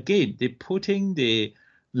because again they're putting their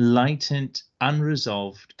latent,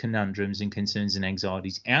 unresolved conundrums and concerns and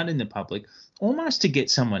anxieties out in the public, almost to get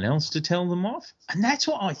someone else to tell them off. And that's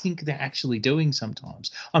what I think they're actually doing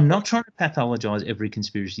sometimes. I'm not trying to pathologize every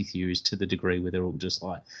conspiracy theorist to the degree where they're all just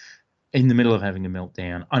like in the middle of having a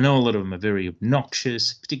meltdown. I know a lot of them are very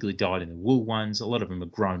obnoxious, particularly dyed-in-the-wool ones. A lot of them are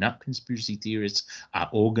grown-up conspiracy theorists, are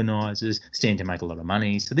organisers, stand to make a lot of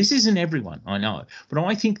money. So this isn't everyone, I know. But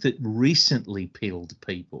I think that recently pilled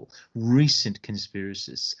people, recent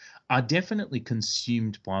conspiracists, are definitely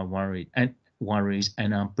consumed by worries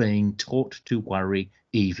and are being taught to worry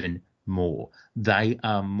even more. They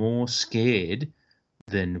are more scared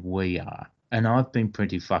than we are. And I've been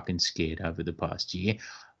pretty fucking scared over the past year.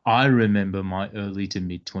 I remember my early to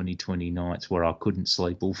mid 2020 nights where I couldn't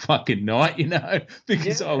sleep all fucking night,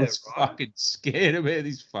 because I was fucking scared about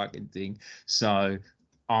this fucking thing. So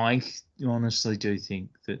I honestly do think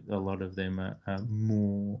that a lot of them are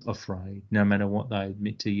more afraid, no matter what they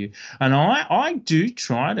admit to you. And I do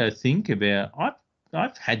try to think about,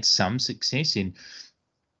 I've had some success in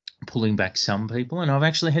pulling back some people, and I've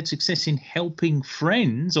actually had success in helping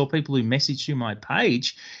friends or people who message through my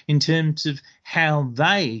page in terms of how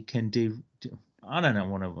they can I don't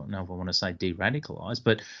know if I want to say de-radicalize,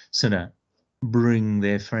 but sort of bring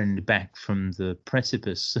their friend back from the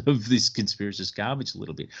precipice of this conspiracist garbage a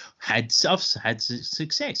little bit. I've had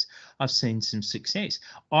success. I've seen some success.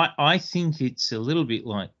 I think it's a little bit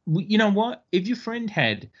like, you know what? If your friend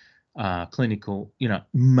had clinical,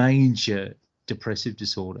 major depressive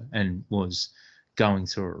disorder and was going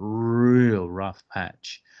through a real rough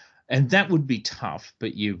patch, and that would be tough,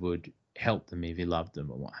 but you would help them if you loved them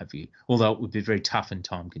or what have you, although it would be very tough and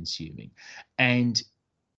time consuming. And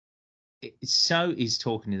so is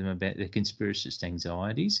talking to them about their conspiracist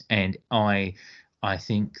anxieties. And I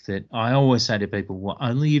think that I always say to people, well,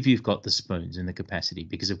 only if you've got the spoons and the capacity,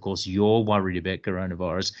 because of course you're worried about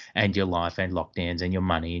coronavirus and your life and lockdowns and your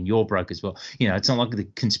money, and you're broke as well. It's not like the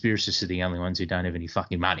conspiracists are the only ones who don't have any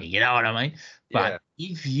fucking money. You know what I mean? But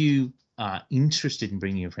if you are interested in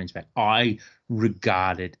bringing your friends back, I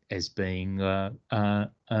regard it as being a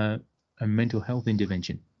mental health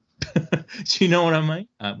intervention. Do you know what I mean?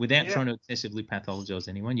 Without trying to excessively pathologize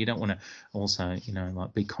anyone, you don't want to also,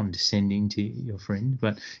 be condescending to your friend.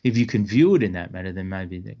 But if you can view it in that manner, then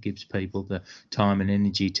maybe that gives people the time and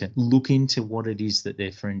energy to look into what it is that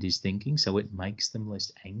their friend is thinking, so it makes them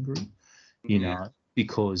less angry,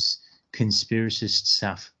 because conspiracist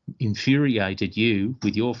stuff infuriated you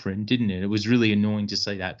with your friend, didn't it? It was really annoying to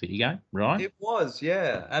see that video, right? It was,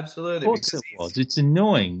 yeah, absolutely. Of course it was. It's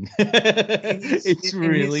annoying. It's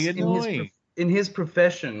really annoying. In his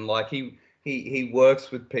profession, like he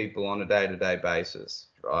works with people on a day-to-day basis,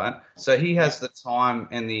 right? So he has the time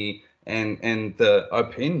and the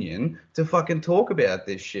opinion to fucking talk about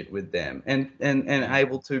this shit with them and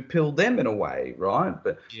able to pill them in a way, right?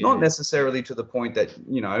 But not necessarily to the point that,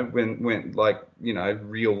 when like,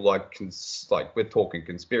 real, like we're talking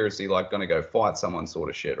conspiracy, like going to go fight someone sort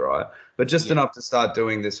of shit, right? But just enough to start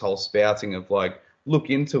doing this whole spouting of like, look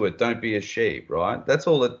into it, don't be a sheep, right? That's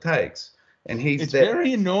all it takes. And it's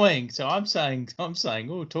very annoying. So I'm saying,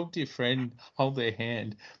 oh, talk to your friend, hold their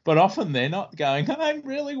hand. But often they're not going, I'm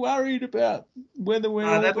really worried about whether we're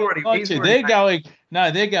all they're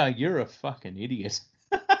going, you're a fucking idiot.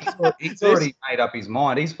 He's already made up his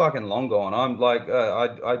mind. He's fucking long gone. I'm like,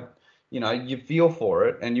 you feel for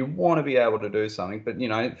it and you want to be able to do something. But,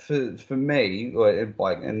 for me,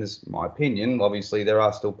 like, and this is my opinion, obviously there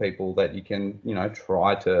are still people that you can,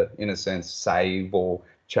 try to, in a sense, save or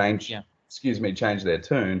change change their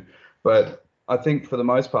tune. But I think for the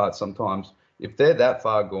most part, sometimes if they're that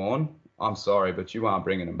far gone, I'm sorry, but you aren't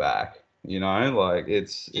bringing them back. Like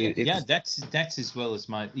it's that's as well as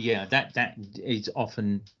that is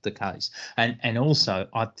often the case. And also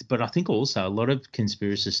but I think also a lot of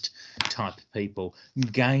conspiracist type people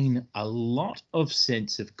gain a lot of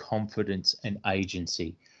sense of confidence and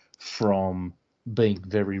agency from being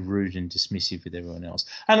very rude and dismissive with everyone else.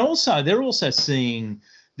 And also, they're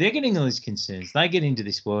getting all these concerns. They get into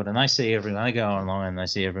this world and they see everyone, they go online and they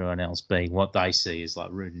see everyone else being what they see is like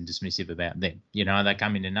rude and dismissive about them. You know, they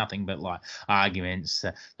come into nothing but like arguments.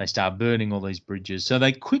 They start burning all these bridges. So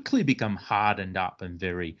they quickly become hardened up and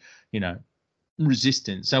very,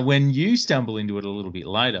 resistant. So when you stumble into it a little bit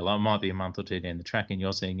later, like it might be a month or two down the track and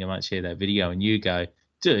you're seeing your mate share that video and you go,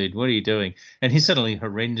 dude, what are you doing? And he's suddenly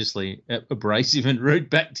horrendously abrasive and rude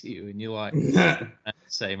back to you, and you're like, I don't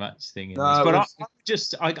say much thing in this. But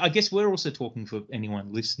I guess we're also talking for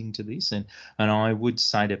anyone listening to this, and I would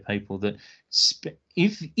say to people that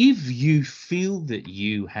if you feel that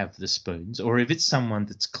you have the spoons, or if it's someone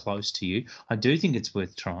that's close to you, I do think it's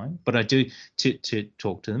worth trying. But I do to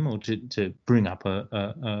talk to them or to bring up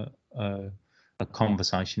a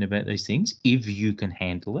conversation about these things if you can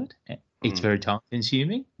handle it. It's very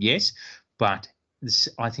time-consuming, yes, but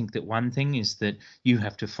I think that one thing is that you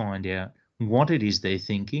have to find out what it is they're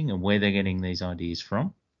thinking and where they're getting these ideas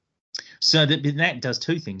from. So that does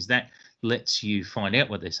two things. That lets you find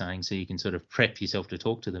out what they're saying so you can sort of prep yourself to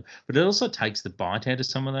talk to them. But it also takes the bite out of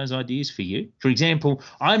some of those ideas for you. For example,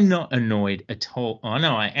 I'm not annoyed at all. I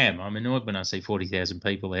know I am. I'm annoyed when I see 40,000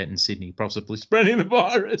 people out in Sydney possibly spreading the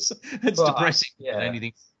virus. It's depressing more than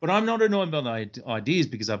anything. But I'm not annoyed by the ideas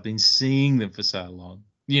because I've been seeing them for so long,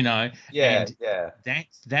 That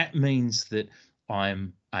means that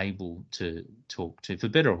I'm able to talk to, for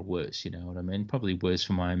better or worse, you know what I mean? Probably worse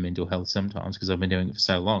for my own mental health sometimes because I've been doing it for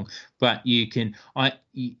so long. But taking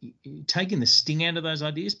the sting out of those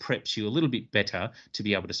ideas preps you a little bit better to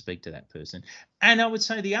be able to speak to that person. And I would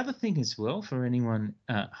say the other thing as well for anyone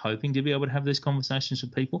hoping to be able to have these conversations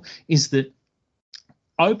with people is that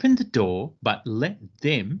open the door, but let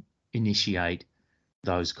them initiate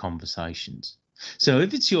those conversations. So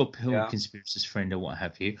if it's your conspiracist friend or what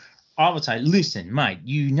have you, I would say, listen, mate,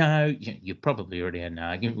 you probably already had an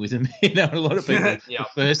argument with them. A lot of people, the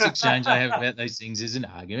first exchange they have about these things is an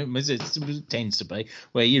argument. It tends to be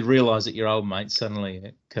where you realise that your old mate's suddenly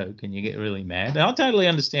at coke and you get really mad. And I totally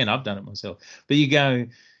understand. I've done it myself. But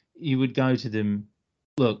you would go to them,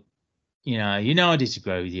 look, I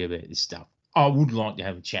disagree with you about this stuff. I would like to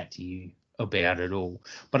have a chat to you about it all.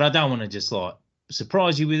 But I don't want to just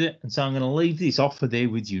surprise you with it. And so I'm going to leave this offer there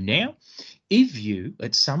with you now. If you,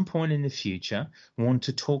 at some point in the future, want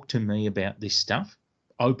to talk to me about this stuff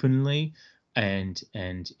openly and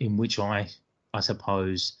in which I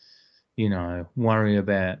suppose, worry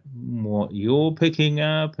about what you're picking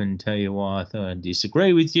up and tell you why I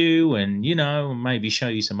disagree with you and, maybe show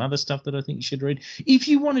you some other stuff that I think you should read. If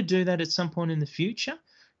you want to do that at some point in the future,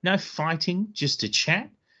 no fighting, just to chat,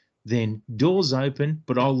 then doors open,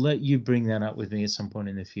 but I'll let you bring that up with me at some point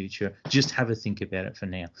in the future. Just have a think about it for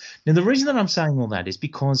now. Now, the reason that I'm saying all that is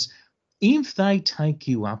because if they take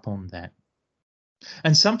you up on that,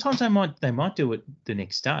 and sometimes they might do it the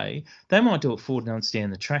next day, they might do it 4 months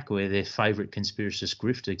down the track where their favourite conspiracist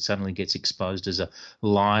grifter suddenly gets exposed as a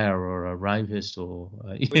liar or a rapist or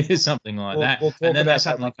something like that. We'll talk and then about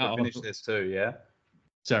that that finish this too, yeah?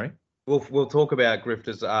 Sorry? We'll talk about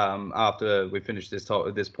grifters after we finish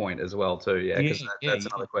this point as well too, yeah, because that's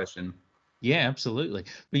another question. Yeah, absolutely.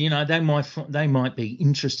 But they might be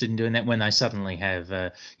interested in doing that when they suddenly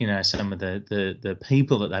have some of the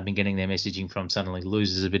people that they've been getting their messaging from suddenly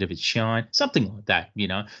loses a bit of its shine, something like that.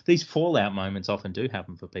 These fallout moments often do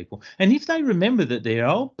happen for people, and if they remember that their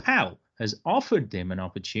old pal has offered them an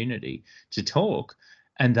opportunity to talk,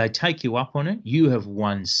 and they take you up on it, you have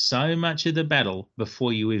won so much of the battle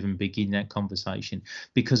before you even begin that conversation.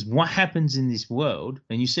 Because what happens in this world,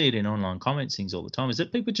 and you see it in online comments things all the time, is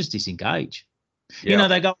that people just disengage. Yeah.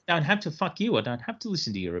 They go, I don't have to fuck you. I don't have to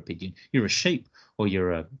listen to your opinion. You're a sheep or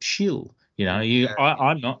you're a shill.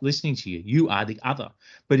 I'm not listening to you. You are the other.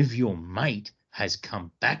 But if your mate has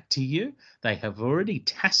come back to you, they have already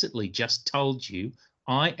tacitly just told you,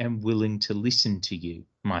 I am willing to listen to you,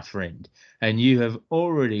 my friend. And you have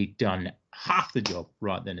already done half the job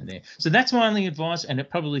right then and there. So that's my only advice, and it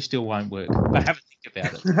probably still won't work. But have a think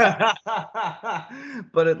about it.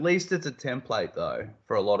 But at least it's a template, though,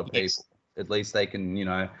 for a lot of people. Yes. At least they can,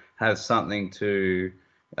 have something to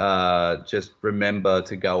just remember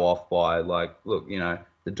to go off by. Like, look,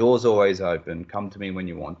 the door's always open. Come to me when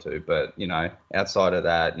you want to. But, outside of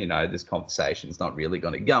that, this conversation's not really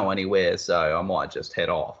going to go anywhere. So I might just head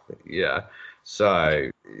off. Yeah. So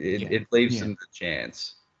it leaves them the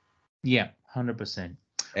chance. Yeah, 100%.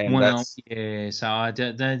 And Well, that's yeah. So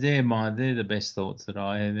they're the best thoughts that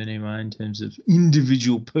I have anyway in terms of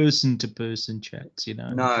individual person to person chats.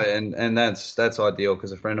 no, and that's ideal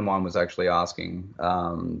because a friend of mine was actually asking,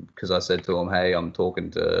 because I said to him, hey, I'm talking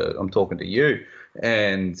to you,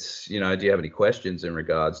 and do you have any questions in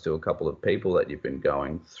regards to a couple of people that you've been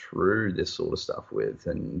going through this sort of stuff with?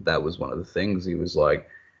 And that was one of the things. He was like,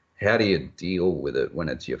 how do you deal with it when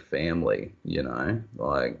it's your family?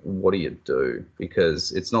 Like, what do you do?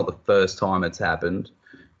 Because it's not the first time it's happened.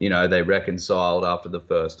 They reconciled after the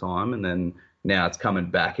first time, and then now it's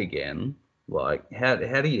coming back again. Like, how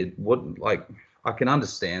do you, what, like, I can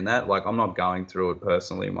understand that. Like, I'm not going through it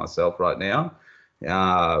personally myself right now,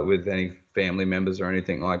 with any family members or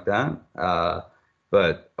anything like that.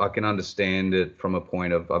 But I can understand it from a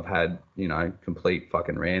point of I've had, complete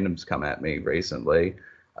fucking randoms come at me recently.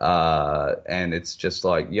 And it's just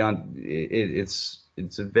like, it's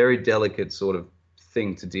a very delicate sort of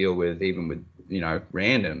thing to deal with, even with,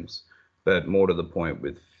 randoms, but more to the point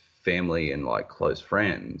with family and like close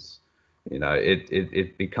friends.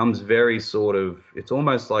 It becomes very sort of, it's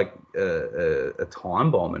almost like a time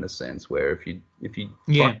bomb in a sense, where if you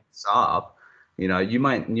Yeah. fuck this up, you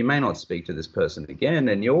may not speak to this person again,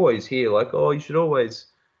 and you always hear like, oh, you should always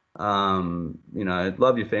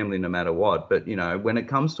love your family no matter what. But when it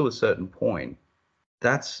comes to a certain point,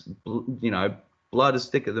 that's blood is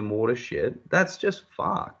thicker than water shit. That's just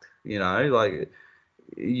fucked. Like,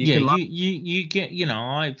 you Yeah, can love. you get,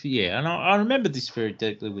 and I remember this very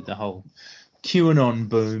deeply with the whole QAnon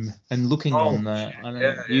boom and looking Oh, on I don't know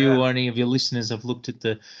yeah, if yeah, you or any of your listeners have looked at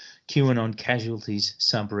the QAnon casualties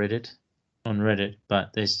subreddit on Reddit,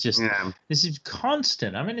 but yeah. this is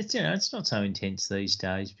constant. I mean, it's not so intense these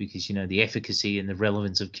days because the efficacy and the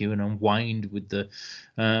relevance of QAnon waned with the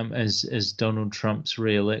as Donald Trump's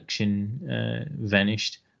re-election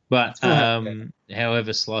vanished. But Yeah.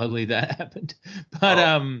 however slowly that happened, but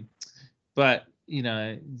Oh,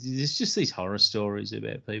 there's just these horror stories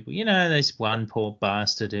about people. There's one poor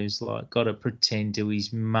bastard who's like got to pretend to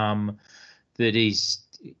his mum that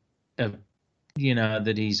a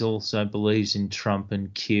that he's also believes in Trump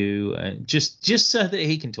and Q, and just so that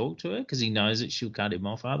he can talk to her because he knows that she'll cut him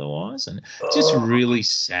off otherwise, and just oh, really yeah.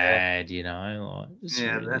 sad, like just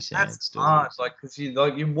Yeah, really sad that's hard. stories. Like, because you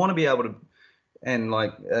want to be able to, and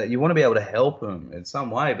like you want to be able to help them in some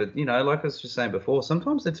way, but like I was just saying before,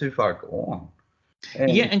 sometimes they're too far gone. Yeah,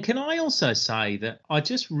 And and can I also say that I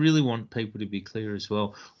just really want people to be clear as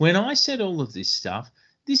well. When I said all of this stuff,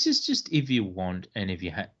 this is just if you want and if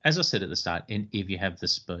you have, as I said at the start, and if you have the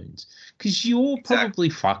spoons, because you're exactly. probably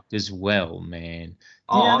fucked as well, man.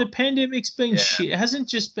 Oh, The pandemic's been yeah. shit. It hasn't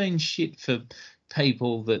just been shit for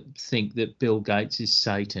people that think that Bill Gates is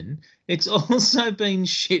Satan. It's also been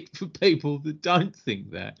shit for people that don't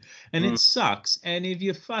think that. And Mm, it sucks. And if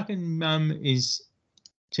your fucking mum is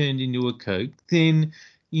turned into a kook, then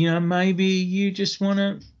maybe you just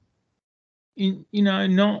want to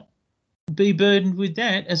not be burdened with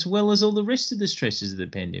that as well as all the rest of the stresses of the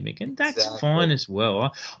pandemic, and that's exactly. fine as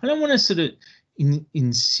well. I don't want to sort of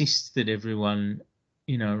insist that everyone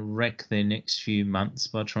wreck their next few months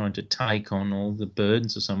by trying to take on all the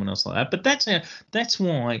burdens of someone else like that. But that's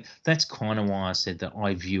kind of why I said that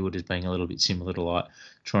I view it as being a little bit similar to like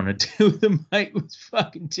trying to deal with a mate with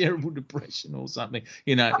fucking terrible depression or something.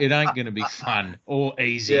 It ain't going to be fun or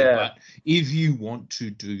easy, Yeah, but if you want to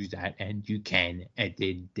do that and you can, and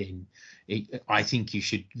then I think you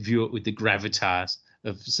should view it with the gravitas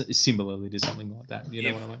of similarly to something like that. You know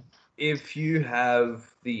if what I mean? if you have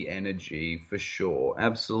the energy, for sure,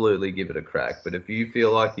 absolutely give it a crack. But if you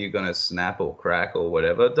feel like you're gonna snap or crack or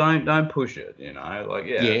whatever, don't push it. Like,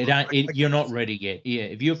 Yeah, yeah, you're not ready yet. Yeah,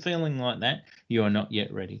 if you're feeling like that, you are not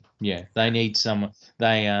yet ready. Yeah, they need someone.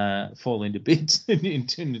 They fall into bits to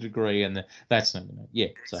a degree, and that's not gonna. Yeah,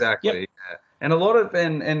 so exactly. yep. Yeah. And a lot of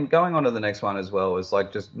and going on to the next one as well is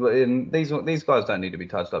like, just, and these guys don't need to be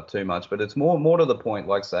touched up too much, but it's more to the point,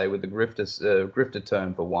 like say with the grifter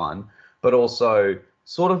term for one, but also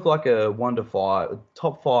sort of like a 1 to 5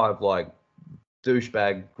 top five like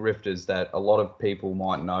douchebag grifters that a lot of people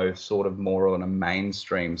might know sort of more on a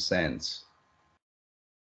mainstream sense.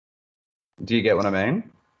 Do you get what I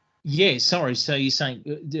mean? Yeah, sorry. So you're saying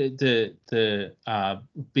the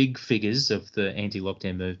big figures of the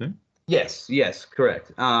anti-lockdown movement? Yes, yes,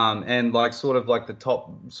 correct. And like sort of like the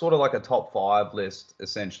top, sort of like a top five list,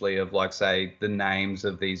 essentially, of like say the names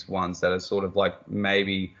of these ones that are sort of like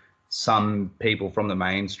maybe some people from the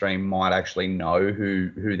mainstream might actually know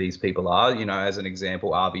who these people are. You know, as an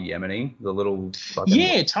example, Avi Yemeni, the little fucking...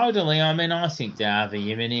 Yeah, totally. I mean, I think the Avi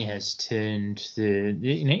Yemeni has turned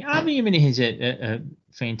Avi Yemeni has a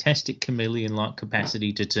fantastic chameleon-like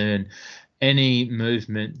capacity to turn any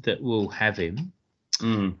movement that will have him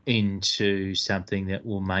into something that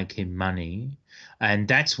will make him money. And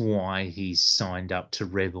that's why he's signed up to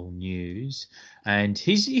Rebel News. And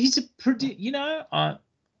he's a pretty,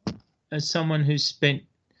 as someone who's spent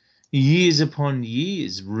years upon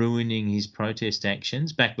years ruining his protest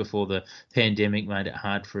actions back before the pandemic made it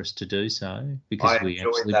hard for us to do so, because we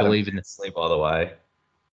actually believe in the... By the way.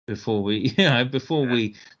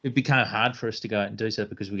 It became hard for us to go out and do so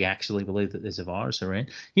because we actually believe that there's a virus around.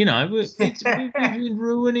 We've been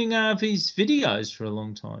ruining his videos for a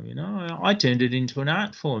long time. I turned it into an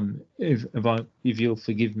art form. If you'll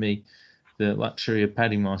forgive me the luxury of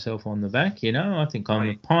patting myself on the back, I think I'm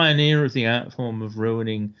a pioneer of the art form of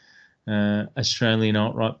ruining Australian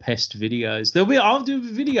alt-right pest videos. I'll do a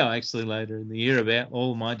video actually later in the year about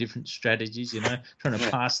all my different strategies. Trying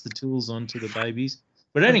to pass the tools on to the babies.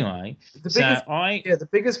 But anyway, the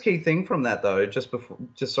biggest key thing from that, though, just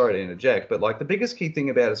sorry to interject, but like the biggest key thing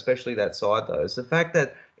about especially that side, though, is the fact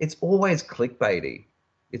that it's always clickbaity.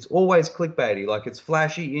 It's always clickbaity. Like, it's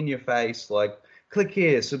flashy, in your face, like, click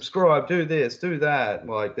here, subscribe, do this, do that.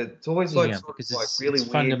 Like, it's always like, really it's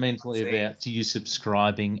fundamentally about you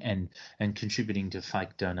subscribing and contributing to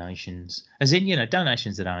fake donations. As in,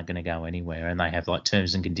 donations that aren't going to go anywhere, and they have like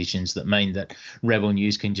terms and conditions that mean that Rebel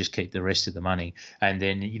News can just keep the rest of the money, and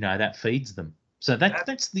then that feeds them. So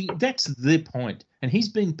that's the point, and he's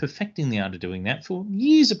been perfecting the art of doing that for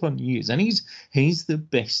years upon years, and he's the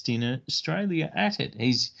best in Australia at it.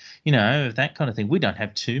 He's that kind of thing. We don't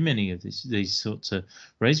have too many of these sorts of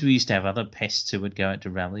raids. We used to have other pests who would go out to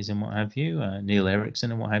rallies and what have you, Neil Erickson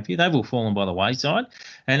and what have you. They've all fallen by the wayside,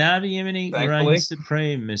 and Avi Yemeni reigns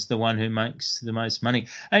supreme as the one who makes the most money.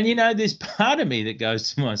 And there's part of me that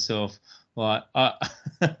goes to myself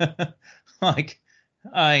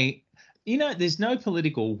there's no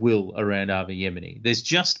political will around Avi Yemeni. There's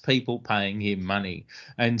just people paying him money.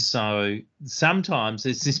 And so sometimes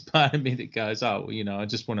there's this part of me that goes, I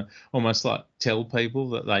just want to almost like tell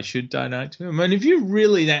people that they should donate to him. And if you're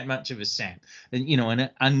really that much of a sap, and, an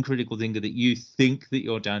uncritical thinker that you think that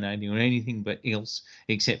you're donating on anything but else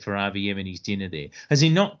except for Avi Yemeni's dinner there, as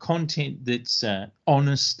in not content that's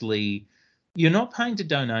honestly, you're not paying to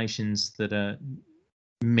donations that are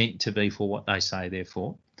meant to be for what they say they're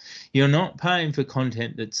for. You're not paying for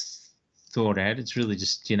content that's thought out. It's really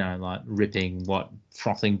just, like ripping what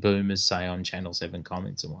frothing boomers say on Channel 7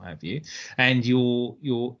 comments and what have you. And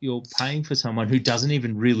you're paying for someone who doesn't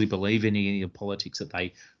even really believe in any of the politics that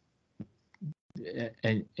they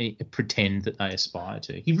pretend that they aspire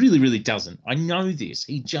to. He really, really doesn't. I know this.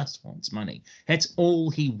 He just wants money. That's all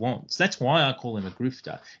he wants. That's why I call him a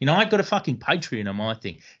grifter. I've got a fucking Patreon on my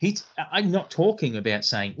thing. I'm not talking about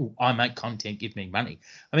saying, I make content, give me money.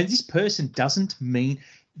 I mean, this person doesn't mean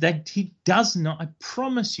that. He does not. I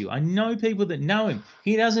promise you, I know people that know him.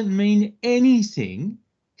 He doesn't mean anything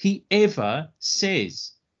he ever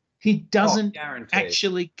says. He doesn't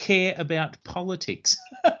actually care about politics.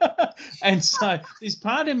 And so there's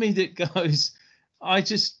part of me that goes,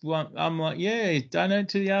 I'm like, yeah, donate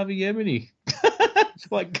to the Avi Yemeni.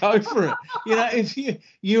 Like, go for it. If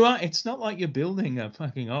you are, it's not like you're building a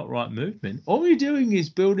fucking alt-right movement. All you're doing is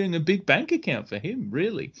building a big bank account for him,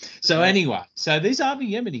 really. So anyway, there's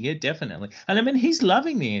Avi Yemeni, yeah, definitely. And I mean, he's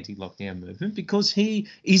loving the anti-lockdown movement because he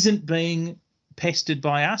isn't being pestered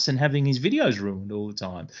by us and having his videos ruined all the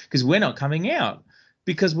time because we're not coming out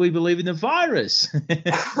because we believe in the virus.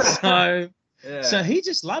 So he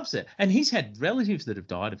just loves it. And he's had relatives that have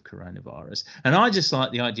died of coronavirus. And I just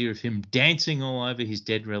like the idea of him dancing all over his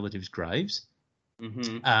dead relatives' graves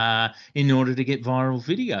in order to get viral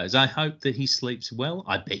videos. I hope that he sleeps well.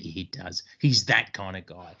 I bet he does. He's that kind of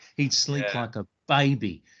guy. He'd sleep like a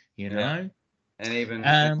baby, know? And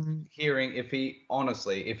even hearing, if he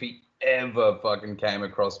ever fucking came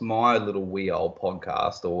across my little wee old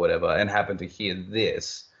podcast or whatever and happened to hear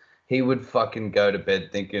this, he would fucking go to bed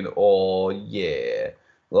thinking, oh yeah,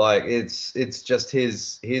 like it's just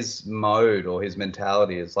his mode or his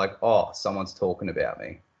mentality is like, oh, someone's talking about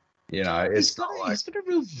me, he's got a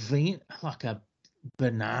real like a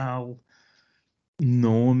banal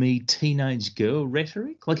normie teenage girl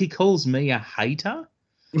rhetoric. Like, he calls me a hater.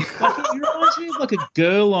 Like, it reminds me of like a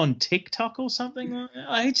girl on TikTok or something like that.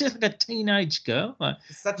 Like, it's just like a teenage girl. Like,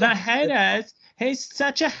 he's such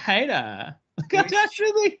a hater. Like, that's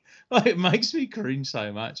really, like, it makes me cringe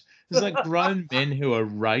so much. It's like grown men who are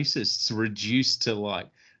racists reduced to like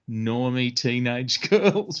normie teenage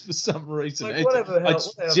girls for some reason. Like, whatever hell,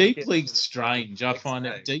 It's deeply strange. I find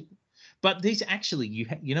it deep. But these actually,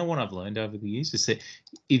 you know what I've learned over the years is that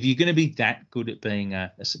if you're going to be that good at being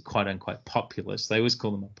a quote unquote populist, they always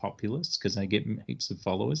call them a populist because they get heaps of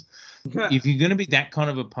followers. If you're going to be that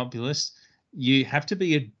kind of a populist, you have to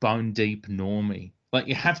be a bone deep normie. Like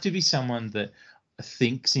you have to be someone that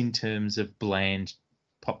thinks in terms of bland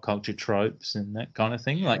pop culture tropes and that kind of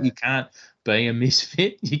thing. Yeah. Like you can't be a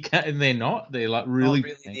misfit. You can't, and they're not. They're like really, not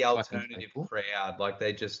really the alternative crowd. Like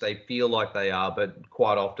they feel like they are, but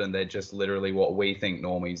quite often they're just literally what we think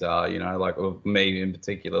normies are. You know, like me in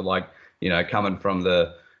particular. Like coming from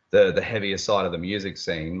the heavier side of the music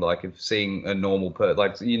scene. Like if seeing a normal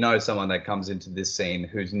like someone that comes into this scene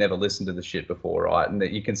who's never listened to the shit before, right? And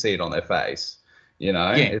that you can see it on their face.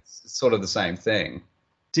 It's sort of the same thing.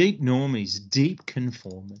 Deep normies, deep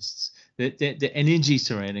conformists. The energy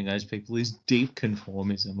surrounding those people is deep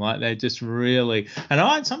conformism. Like they're just really,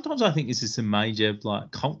 and sometimes I think this is a major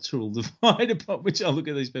like cultural divide upon which I look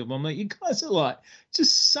at these people. I'm like, you guys are like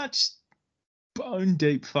just such bone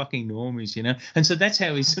deep fucking normies, And so that's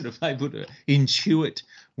how he's sort of able to intuit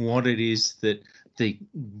what it is that the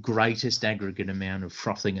greatest aggregate amount of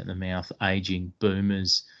frothing at the mouth, aging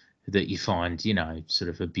boomers that you find, sort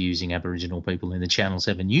of abusing Aboriginal people in the Channel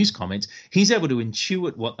 7 news comments, he's able to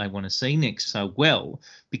intuit what they want to see next so well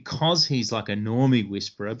because he's like a normie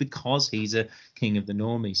whisperer, because he's a king of the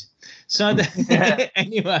normies. So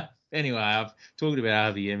anyway, I've talked about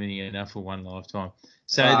Harvey Emini enough for one lifetime.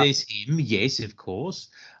 So there's him, yes, of course.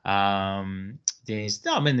 There's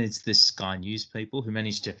the Sky News people who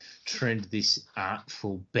managed to trend this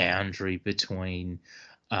artful boundary between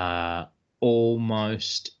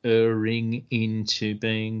almost erring into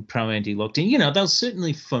being pro-anti-lockdown. They'll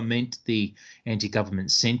certainly foment the anti-government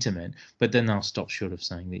sentiment, but then they'll stop short of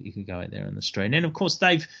saying that you can go out there on the street. And, of course,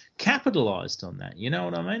 they've capitalised on that. You know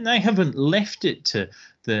what I mean? They haven't left it to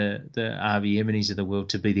the RBMNs of the world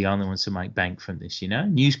to be the only ones to make bank from this,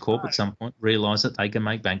 News Corp at some point realised that they can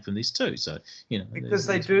make bank from this too. So, because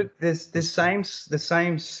they do there's the same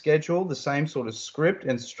schedule, the same sort of script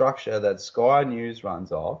and structure that Sky News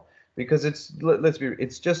runs off. Because it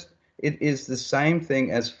is the same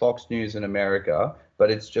thing as Fox News in America, but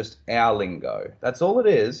it's just our lingo. That's all it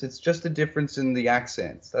is. It's just a difference in the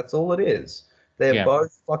accents. That's all it is. They're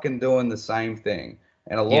both fucking doing the same thing.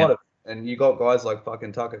 And and you got guys like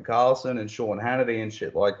fucking Tucker Carlson and Sean Hannity and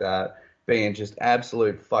shit like that being just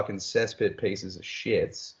absolute fucking cesspit pieces of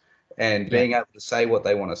shits and being able to say what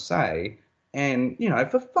they want to say. And,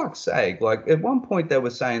 for fuck's sake, like at one point they were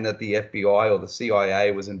saying that the FBI or the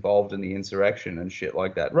CIA was involved in the insurrection and shit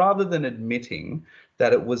like that, rather than admitting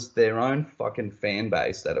that it was their own fucking fan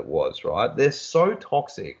base that it was, right? They're so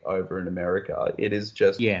toxic over in America. It is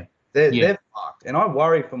just, they're fucked. And I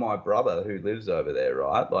worry for my brother who lives over there,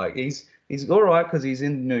 right? Like he's all right because he's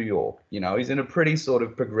in New York, he's in a pretty sort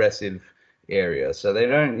of progressive area, so they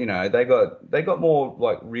don't, they got more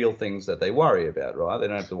like real things that they worry about, right? They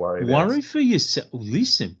don't have to worry about for yourself.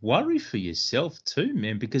 Listen, worry for yourself too,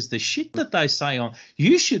 man, because the shit that they say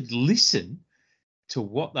you should listen to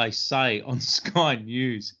what they say on Sky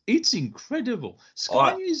News. It's incredible.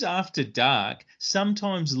 Sky News After Dark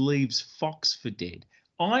sometimes leaves Fox for dead.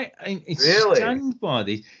 It's stunned by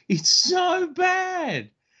this. It's so bad.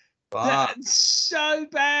 That's so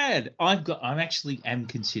bad. I'm actually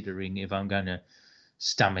considering if I'm going to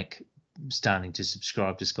stomach starting to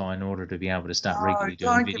subscribe to Sky in order to be able to start regularly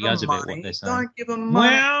doing videos about what they're saying. Don't give them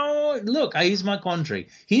money. Well, look, here's my quandary.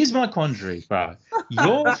 Bro.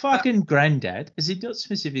 Your fucking granddad, is it not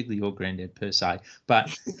specifically your granddad per se,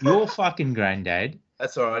 but your fucking granddad.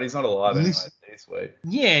 That's all right. He's not alive anyway. Sweet.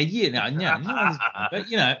 No. But,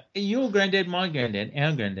 your granddad, my granddad,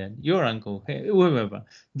 our granddad, your uncle, whoever,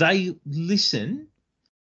 they listen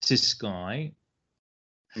to Sky.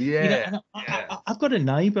 Yeah. I've got a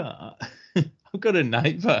neighbour.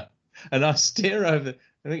 And I stare over.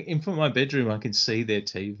 In front of my bedroom, I can see their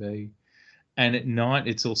TV. And at night,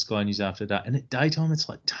 it's all Sky News After Dark. And at daytime, it's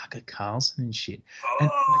like Tucker Carlson and shit. And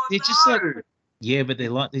they're just like... Yeah, but they're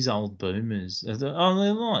like these old boomers. They're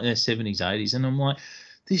like their 70s, 80s. And I'm like,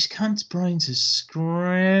 this cunt's brains are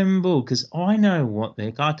scrambled because I know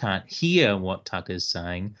I can't hear what Tucker's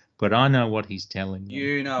saying, but I know what he's telling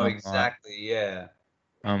me. Exactly,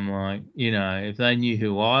 I'm like, if they knew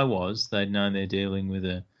who I was, they'd know they're dealing with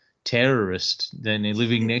a terrorist. Then they're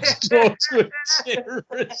living next door to a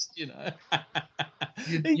terrorist, You'd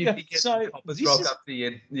be getting coppers rock up to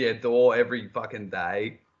your door every fucking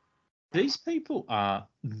day. These people are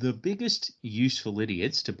the biggest useful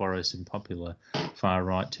idiots, to borrow some popular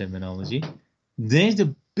far-right terminology. They're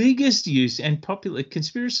the biggest use, and popular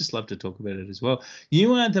conspiracists love to talk about it as well.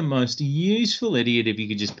 You are the most useful idiot if you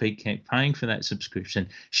could just keep paying for that subscription,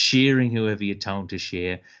 sharing whoever you're told to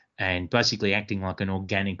share, and basically acting like an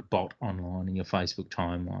organic bot online in your Facebook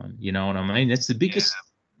timeline. You know what I mean? That's the biggest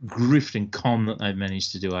grift and con that they've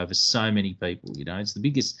managed to do over so many people. You know, it's the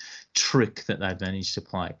biggest trick that they've managed to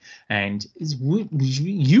play. And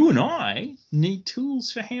you and I need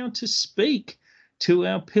tools for how to speak to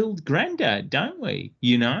our pilled granddad, don't we?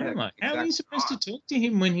 You know, Yeah, like how are exactly you supposed right. to talk to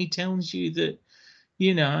him when he tells you that,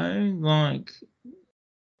 you know, like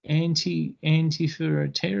anti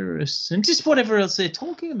terrorists and just whatever else they're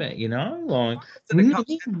talking about, you know, like Often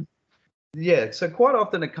it comes, yeah, so quite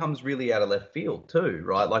often it comes really out of left field too,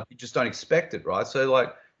 right? Like you just don't expect it, right? So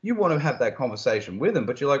like you want to have that conversation with them,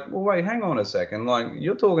 but you're like, well, wait, hang on a second. Like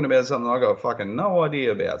you're talking about something I got fucking no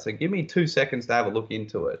idea about. So give me 2 seconds to have a look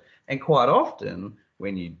into it. And quite often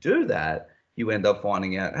when you do that, you end up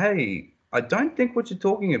finding out, hey, I don't think what you're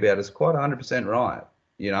talking about is quite 100% right,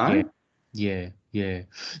 you yeah, know? yeah.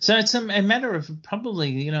 So it's a matter of probably,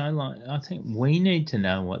 you know, like I think we need to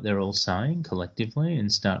know what they're all saying collectively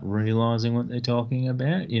and start realizing what they're talking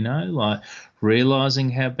about, you know, like realizing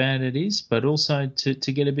how bad it is, but also to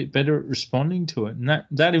get a bit better at responding to it. And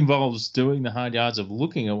that involves doing the hard yards of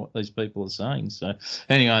looking at what these people are saying. So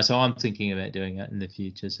anyway, so I'm thinking about doing that in the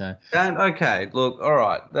future. So And okay, look, all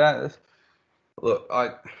right, look,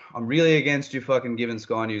 I'm really against you fucking giving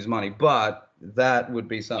Sky News money, but that would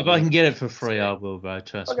be if I something. can get it for free, I will, bro.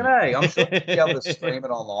 Trust Fucking me. hey, I'm sure you'd be able to stream it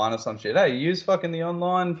online or some shit. Hey, use fucking the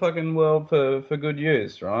online fucking world for good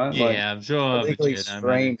use, right? Like Yeah, I'm sure I have a illegally journo,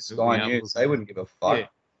 mate. stream Hook me Sky up or News, they something. wouldn't give a Yeah, fuck.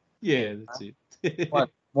 yeah, that's it.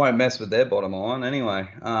 Won't mess with their bottom line anyway.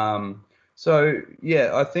 So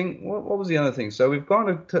yeah, I think what was the other thing? So we've kind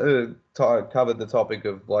of covered the topic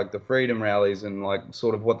of like the freedom rallies and like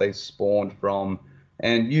sort of what they spawned from,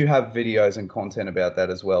 and you have videos and content about that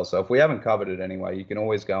as well. So if we haven't covered it anyway, you can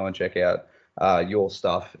always go and check out your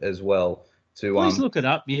stuff as well. To Please look it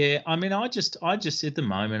up. Yeah, I mean, I just at the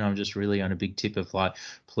moment, I'm just really on a big tip of like,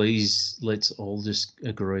 please let's all just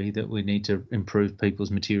agree that we need to improve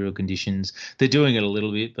people's material conditions. They're doing it a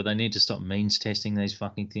little bit, but they need to stop means testing these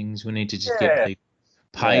fucking things. We need to just get yeah, people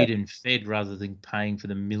yeah, paid and fed rather than paying for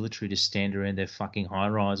the military to stand around their fucking high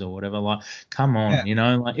rise or whatever. Like, come yeah, on, you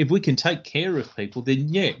know, like if we can take care of people, then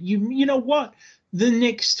yeah, you know what? The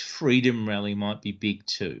next freedom rally might be big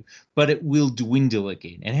too, but it will dwindle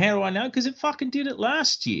again. And how do I know? Because it fucking did it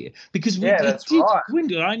last year. Because yeah. it That's did right.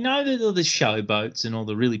 dwindle. I know that all the showboats and all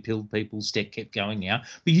the really pilled people kept going out,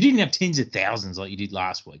 but you didn't have tens of thousands like you did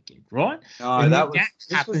last weekend, right? No, And that that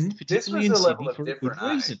was happened this particularly was in a level Sydney of for a good different,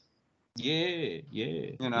 eh? reason. Yeah,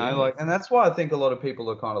 yeah, You know, yeah. like, and that's why I think a lot of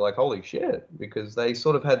people are kind of like, holy shit, because they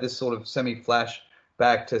sort of had this sort of semi-flash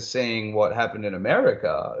back to seeing what happened in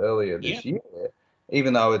America earlier Yeah. this year,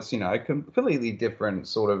 even though it's, you know, a completely different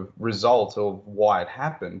sort of result of why it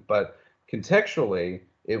happened. But contextually,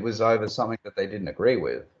 it was over something that they didn't agree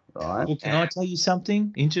with, right? Well, can I tell you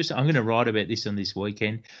something interesting? I'm going to write about this on this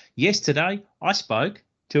weekend. Yesterday, I spoke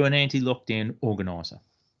to an anti-lockdown organizer,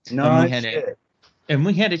 and No shit.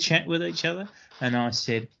 we had a chat with each other. And I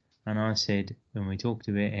said, and we talked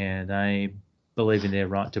about how they believe in their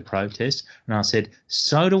right to protest. And I said,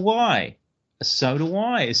 so do I. So do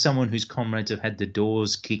I, as someone whose comrades have had the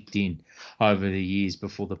doors kicked in over the years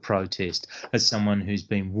before the protest, as someone who's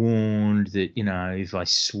been warned that, you know, if I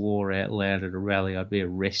swore out loud at a rally, I'd be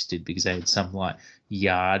arrested because they had some like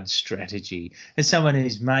yard strategy. As someone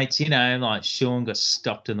whose mates, you know, like Sean got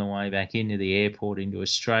stopped on the way back into the airport into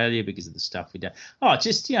Australia because of the stuff we done. Oh,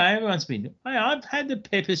 just, you know, everyone's been, hey, I've had the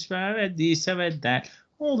pepper spray, I've had this, I've had that,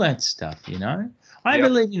 all that stuff, you know. I Yep.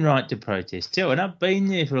 believe in right to protest too, and I've been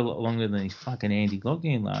there for a lot longer than these fucking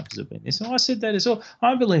anti-lockdown laughers have been there. So I said that as well.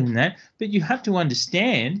 I believe in that, but you have to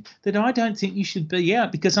understand that I don't think you should be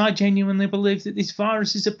out because I genuinely believe that this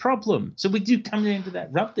virus is a problem. So we do come down to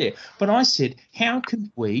that rub there. But I said, how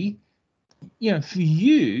could we, you know, for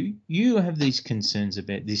you have these concerns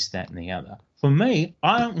about this, that, and the other. For me,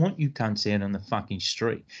 I don't want you cunts out on the fucking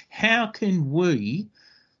street. How can we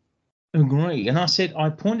agree? And I said, I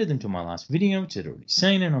pointed them to my last video, which I'd already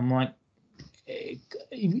seen, and I'm like,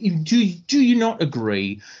 do you not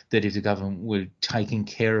agree that if the government were taking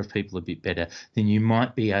care of people a bit better, then you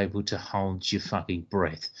might be able to hold your fucking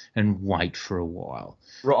breath and wait for a while?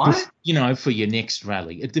 Right? You know, for your next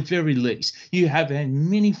rally, at the very least, you have as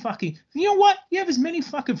many fucking, you know what? You have as many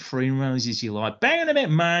fucking freedom rallies as you like. Bang on about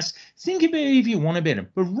masks. Think about it if you want about them.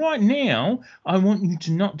 But right now, I want you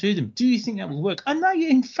to not do them. Do you think that will work? I know you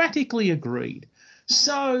emphatically agreed.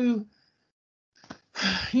 So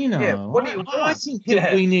Yeah. What do you I want? think that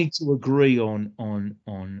Yeah. we need to agree on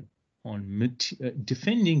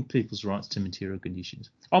defending people's rights to material conditions.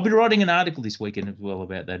 I'll be writing an article this weekend as well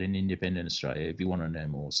about that in Independent Australia if you want to know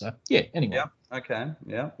more. So, yeah, anyway. Yeah. Okay.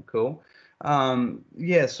 Yeah. Cool.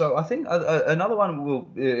 Yeah. So I think another one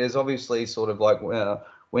is obviously sort of like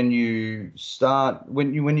when you start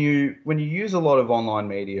when you use a lot of online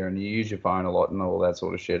media and you use your phone a lot and all that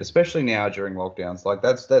sort of shit, especially now during lockdowns. Like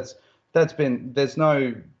that's been there's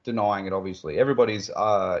no denying it. Obviously, everybody's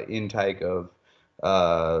intake of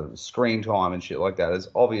screen time and shit like that has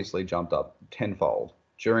obviously jumped up tenfold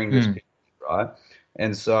during this period, right?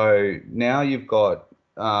 And so now you've got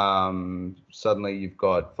suddenly you've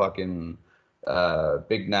got fucking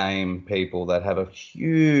big name people that have a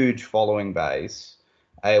huge following base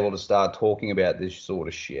able to start talking about this sort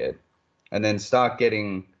of shit, and then start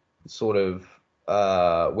getting sort of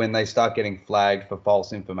when they start getting flagged for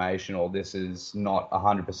false information or this is not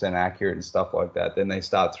 100% accurate and stuff like that, then they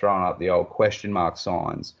start throwing up the old question mark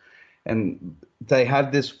signs, and they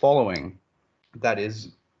have this following that is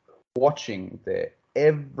watching their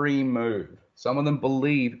every move. Some of them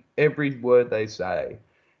believe every word they say,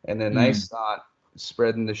 and then they start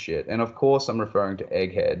spreading the shit. And of course, I'm referring to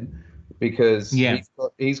Egghead because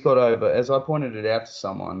he's got over, as I pointed it out to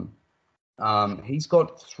someone, he's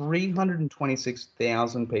got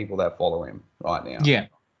 326,000 people that follow him right now. Yeah.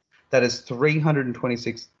 That is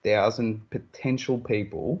 326,000 potential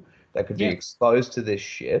people that could be exposed to this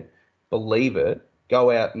shit, believe it,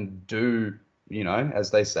 go out and do,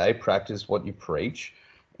 as they say, practice what you preach,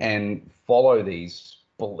 and follow these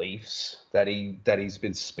beliefs that he's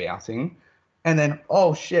been spouting, and then,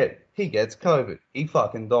 oh shit, he gets COVID, he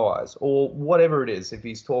fucking dies, or whatever it is. If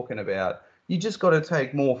he's talking about, you just got to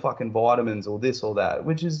take more fucking vitamins or this or that,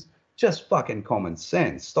 which is just fucking common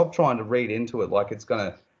sense. Stop trying to read into it like it's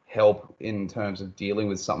going to help in terms of dealing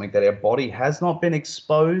with something that our body has not been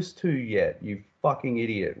exposed to yet. You fucking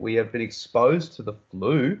idiot. We have been exposed to the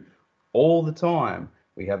flu all the time.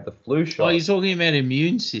 We have the flu shot. Oh, you're talking about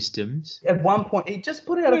immune systems. At one point, he just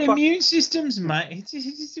put out immune systems, mate.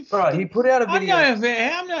 Right, he put out a video.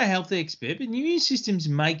 I'm no health expert, but immune systems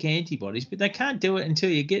make antibodies, but they can't do it until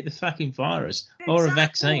you get the fucking virus or a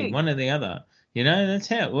vaccine, one or the other. That's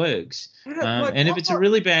how it works. And if it's a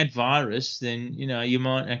really bad virus, then, you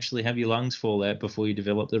might actually have your lungs fall out before you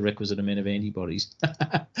develop the requisite amount of antibodies.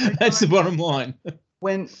 That's the bottom line.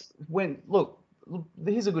 Look,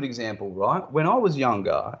 here's a good example, right? When I was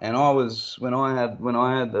younger and when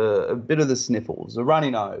I had a bit of the sniffles, the runny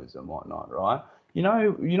nose and whatnot, right? You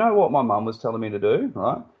know what my mum was telling me to do,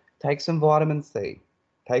 right? Take some vitamin C.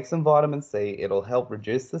 Take some vitamin C. It'll help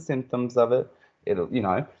reduce the symptoms of it. It'll,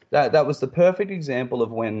 that was the perfect example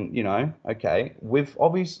of when, okay,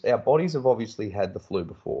 our bodies have obviously had the flu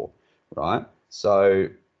before, right? So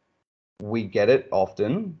we get it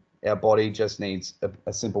often. Our body just needs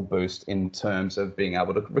a simple boost in terms of being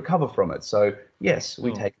able to recover from it. So yes,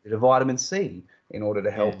 we take a bit of vitamin C in order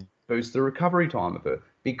to help boost the recovery time of it,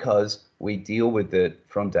 because we deal with it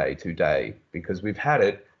from day to day, because we've had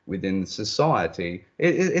it within society.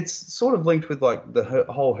 It's sort of linked with like the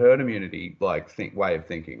whole herd immunity way of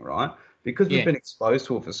thinking, right? Because we've been exposed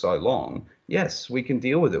to it for so long. Yes, we can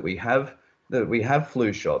deal with it. We have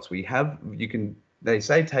flu shots. They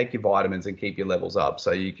say take your vitamins and keep your levels up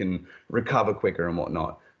so you can recover quicker and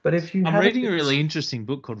whatnot. But if you I'm reading a really interesting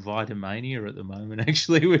book called Vitamania at the moment,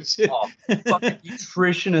 actually, which fucking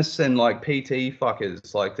nutritionists and like PT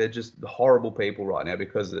fuckers, like they're just horrible people right now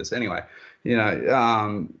because of this. Anyway, this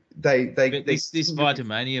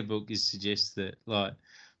Vitamania book suggests that like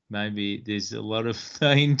maybe there's a lot of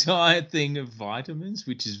the entire thing of vitamins,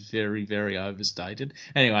 which is very, very overstated.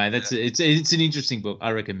 Anyway, it's an interesting book. I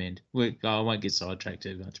recommend. I won't get sidetracked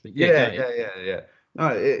too much, but yeah. No,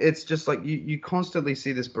 it's just like you constantly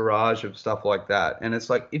see this barrage of stuff like that, and it's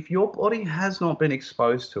like, if your body has not been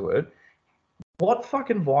exposed to it, what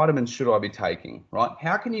fucking vitamins should I be taking, right?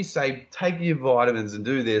 How can you say take your vitamins and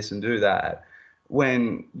do this and do that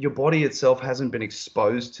when your body itself hasn't been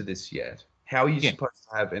exposed to this yet? How are you supposed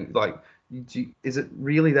to have, and like, is it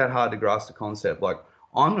really that hard to grasp the concept? Like,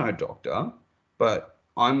 I'm no doctor, but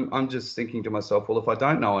I'm just thinking to myself, well, if I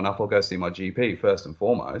don't know enough, I'll go see my GP first and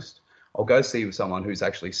foremost. I'll go see someone who's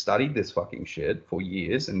actually studied this fucking shit for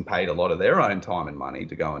years and paid a lot of their own time and money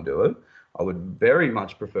to go and do it. I would very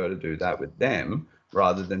much prefer to do that with them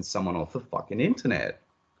rather than someone off the fucking internet.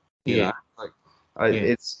 You know?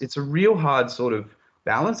 It's a real hard sort of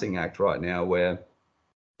balancing act right now where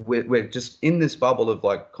we're just in this bubble of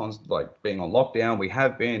like being on lockdown. We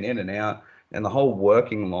have been in and out. And the whole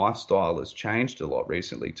working lifestyle has changed a lot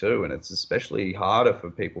recently too. And it's especially harder for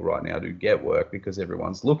people right now to get work because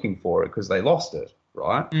everyone's looking for it because they lost it,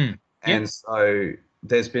 right? Mm. And Yep. so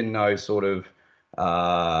there's been no sort of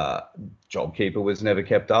JobKeeper was never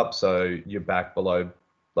kept up. So you're back below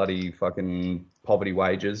bloody fucking poverty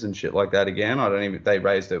wages and shit like that again. I don't even, they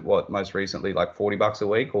raised it, what, most recently, like $40 a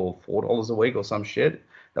week or $4 a week or some shit.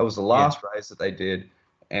 That was the last raise that they did.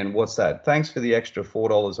 And what's that? Thanks for the extra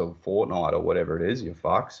 $4 a fortnight or whatever it is, you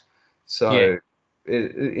fucks. So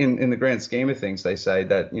in the grand scheme of things, they say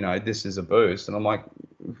that, you know, this is a boost. And I'm like,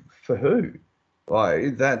 for who?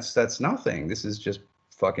 Like, that's nothing. This is just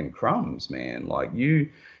fucking crumbs, man. Like you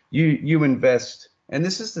invest, and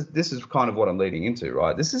this is kind of what I'm leading into,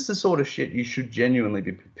 right? This is the sort of shit you should genuinely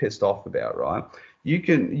be pissed off about, right?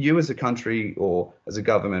 You as a country or as a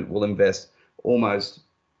government will invest almost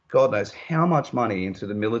God knows how much money into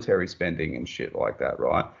the military spending and shit like that,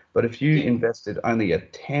 right? But if you invested only a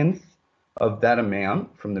tenth of that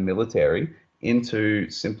amount from the military into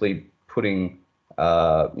simply putting,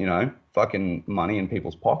 fucking money in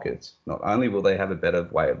people's pockets, not only will they have a better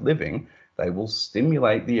way of living, they will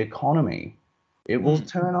stimulate the economy. It will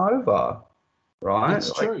turn over, right?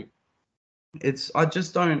 It's true. I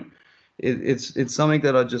just don't. It's something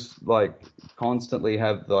that I just like constantly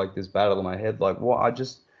have like this battle in my head. Like, what I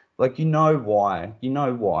just like, why?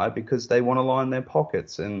 Because they want to line their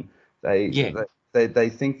pockets and they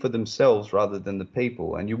think for themselves rather than the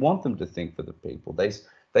people. And you want them to think for the people.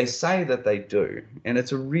 They say that they do, and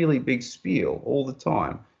it's a really big spiel all the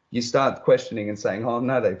time. You start questioning and saying, "Oh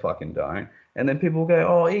no, they fucking don't," and then people go,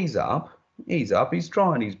 "Oh, he's up, he's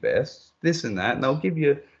trying his best, this and that," and they'll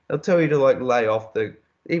tell you to like lay off the.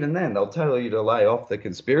 Even then, they'll tell you to lay off the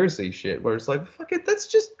conspiracy shit, where it's like, fuck it, that's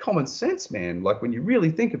just common sense, man. Like when you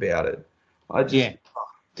really think about it, I think,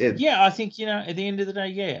 you know, at the end of the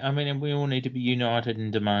day, I mean, and we all need to be united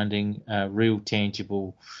in demanding real,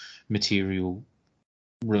 tangible, material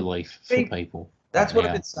relief for people. That's what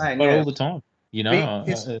I've been saying. But all the time, you know.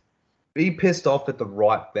 Be pissed off at the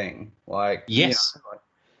right thing. Like, yes. You know,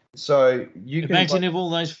 so you imagine if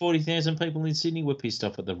all those 40,000 people in Sydney were pissed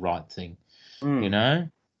off at the right thing. You know,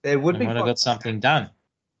 there would be. Might have got something done.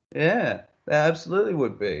 Yeah, there absolutely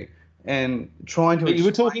would be. And trying to. But you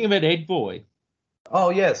were talking about Egg Boy.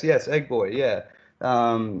 Oh yes, Egg Boy. Yeah,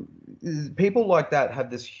 people like that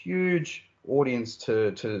have this huge audience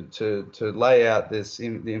to lay out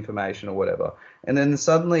the information or whatever, and then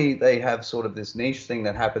suddenly they have sort of this niche thing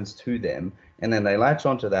that happens to them, and then they latch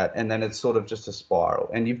onto that, and then it's sort of just a spiral.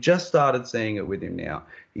 And you've just started seeing it with him now.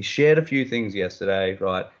 He shared a few things yesterday,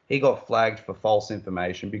 right? He got flagged for false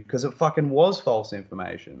information because it fucking was false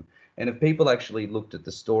information. And if people actually looked at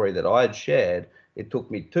the story that I had shared, it took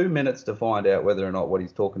me 2 minutes to find out whether or not what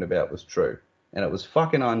he's talking about was true. And it was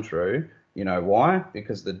fucking untrue. You know why?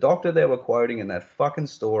 Because the doctor they were quoting in that fucking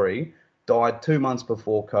story died 2 months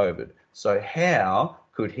before COVID. So how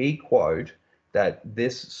could he quote that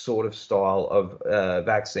this sort of style of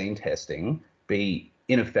vaccine testing be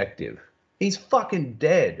ineffective? He's fucking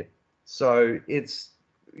dead. So it's,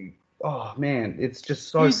 oh man, it's just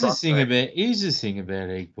so frustrating. Here's the thing about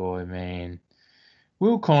Egg Boy, man.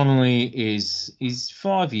 Will Connolly is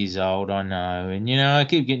 5 years old, I know, and you know I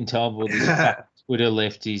keep getting told by these fucking Twitter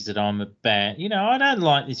lefties that I'm a bat. You know, I don't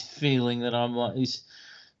like this feeling that I'm like this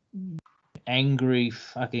angry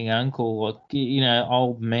fucking uncle, like, you know,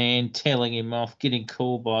 old man telling him off, getting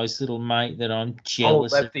called by his little mate that I'm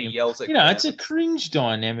jealous of him. Yells at you know, it's a cringe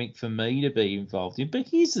dynamic for me to be involved in. But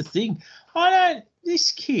here's the thing,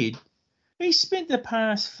 this kid, he spent the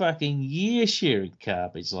past fucking year sharing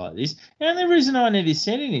garbage like this. And the reason I never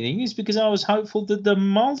said anything is because I was hopeful that the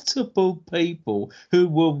multiple people who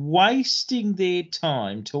were wasting their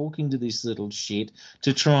time talking to this little shit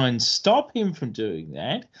to try and stop him from doing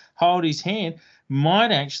that, hold his hand,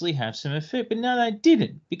 might actually have some effect. But no, they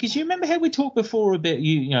didn't. Because you remember how we talked before about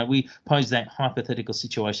you know, we posed that hypothetical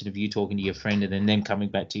situation of you talking to your friend and then them coming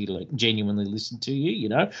back to you to like genuinely listen to you, you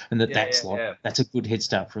know, and that's a good head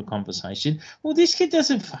start for a conversation. Well, this kid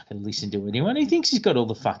doesn't fucking listen to anyone. He thinks he's got all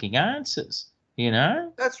the fucking answers, you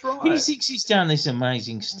know? That's right. He thinks he's done this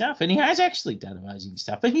amazing stuff, and he has actually done amazing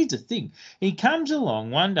stuff. But here's the thing. He comes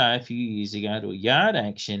along one day a few years ago to a yard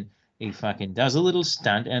action. He fucking does a little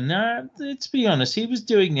stunt, and let's be honest, he was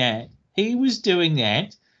doing that. He was doing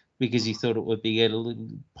that because he thought it would be a little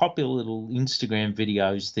popular little Instagram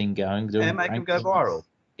videos thing going. And make him go viral.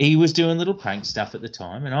 He was doing little prank stuff at the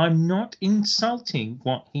time, and I'm not insulting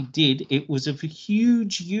what he did. It was of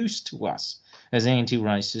huge use to us as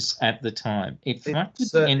anti-racists at the time. It fucked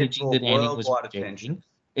with the energy that Annie was projecting.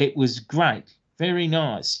 It was great Very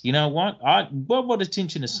nice. You know what? What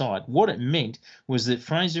attention aside, what it meant was that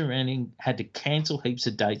Fraser Anning had to cancel heaps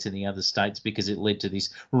of dates in the other states because it led to this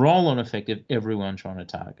roll-on effect of everyone trying to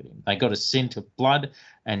target him. They got a scent of blood,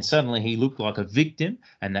 and suddenly he looked like a victim,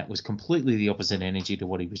 and that was completely the opposite energy to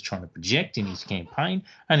what he was trying to project in his campaign,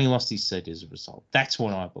 and he lost his seat as a result. That's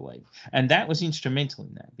what I believe. And that was instrumental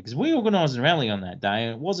in that, because we organised a rally on that day,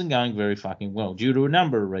 and it wasn't going very fucking well due to a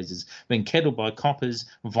number of reasons, being kettled by coppers,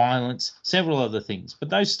 violence, several other things. But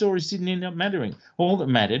those stories didn't end up mattering. All that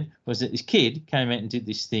mattered was that this kid came out and did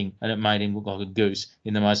this thing, and it made him look like a goose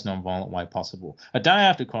in the most non-violent way possible. A day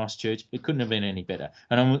after Christchurch, it couldn't have been any better.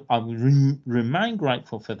 And I will remain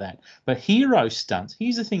grateful for that. But hero stunts,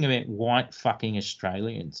 here's the thing about white fucking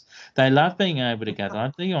Australians. They love being able to go, they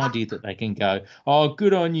love the idea that they can go, oh,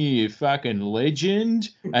 good on you, you fucking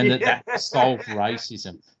legend, and that solved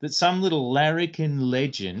racism. That some little larrikin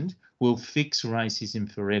legend will fix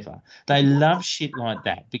racism forever. They love shit like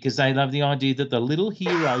that because they love the idea that the little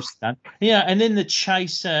hero stunt, and then the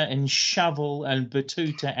chaser and shovel and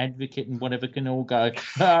batuta advocate and whatever can all go,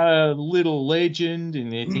 little legend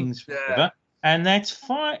and their things forever. And that's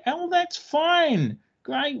fine. Oh, that's fine.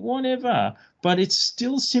 Great, whatever. But it's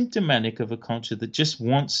still symptomatic of a culture that just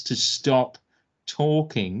wants to stop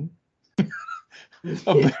talking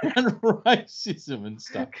about racism and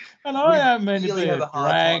stuff. And I don't mean to be a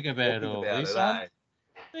drag about all this.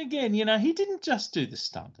 Again, he didn't just do the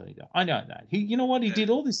stunt either. I know that. You know what? He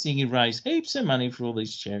did all this thing. He raised heaps of money for all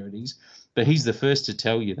these charities, but he's the first to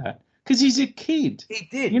tell you that. Because he's a kid. He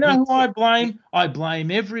did. You know who I blame? I blame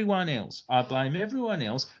everyone else. I blame everyone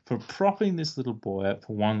else for propping this little boy up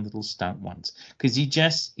for one little stunt once. Because he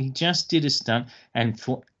just did a stunt, and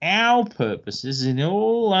for our purposes, and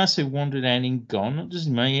all us who wanted Anning gone, not just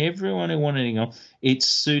me, everyone who wanted Anning gone, it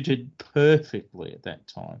suited perfectly at that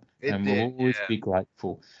time. We'll always be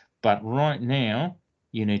grateful. But right now,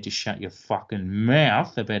 you need to shut your fucking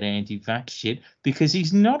mouth about anti-vax shit because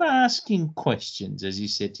he's not asking questions, as he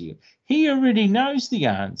said to you. He already knows the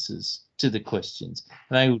answers to the questions.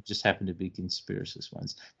 They will just happen to be conspiracist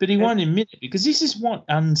ones. But he won't admit it because this is what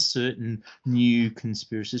uncertain new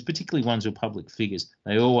conspiracists, particularly ones with public figures,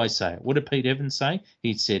 they always say it. What did Pete Evans say?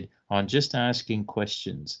 He said, I'm just asking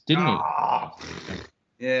questions, didn't he?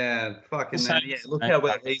 Yeah, fucking that. Yeah, look how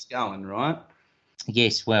well he's going, right?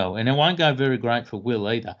 Yes, well, and it won't go very great for Will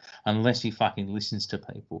either unless he fucking listens to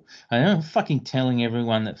people. I'm fucking telling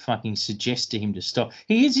everyone that fucking suggests to him to stop.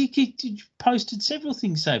 He posted several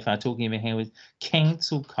things so far talking about how it's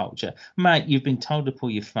cancel culture. Mate, you've been told to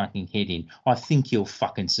pull your fucking head in. I think you'll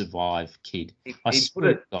fucking survive, kid. He put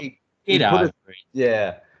a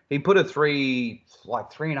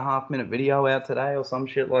 3.5 minute video out today or some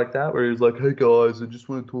shit like that where he was like, hey guys, I just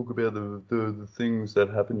want to talk about the things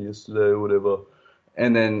that happened yesterday or whatever.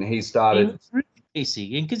 And then he started. He was really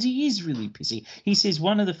pissy, and because he is really pissy, he says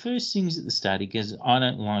one of the first things at the start, he goes, I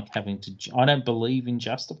don't believe in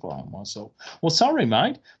justifying myself. Well, sorry,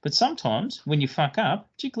 mate, but sometimes when you fuck up,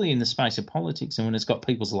 particularly in the space of politics and when it's got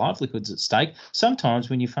people's livelihoods at stake, sometimes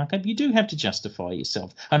when you fuck up, you do have to justify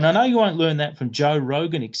yourself. And I know you won't learn that from Joe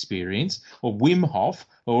Rogan experience or Wim Hof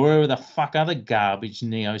or wherever the fuck other garbage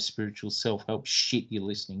neo-spiritual self-help shit you're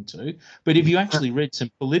listening to. But if you actually read some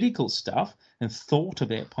political stuff and thought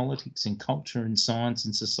about politics and culture and science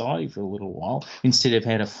and society for a little while, instead of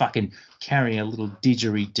how to fucking carry a little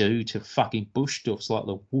didgeridoo to fucking bush stuffs like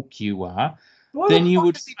the wook you are, then you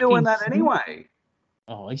would be doing that anyway.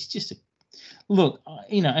 Oh, he's just a... Look,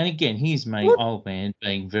 and again, here's me, old man,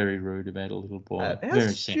 being very rude about a little boy.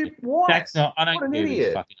 Very stupid. That's not... I don't care if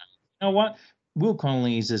he's fucking... You know what? Will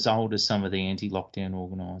Connolly is as old as some of the anti-lockdown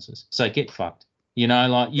organisers. So get fucked. He's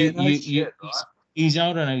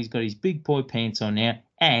old enough, he's got his big boy pants on now,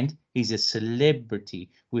 and he's a celebrity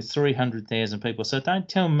with 300,000 people. So don't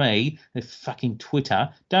tell me that fucking Twitter,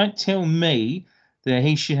 don't tell me that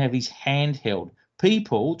he should have his hand held.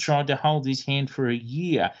 People tried to hold his hand for a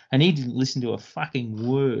year, and he didn't listen to a fucking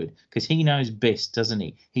word because he knows best, doesn't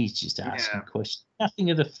he? He's just asking questions. Nothing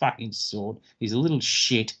of the fucking sort. He's a little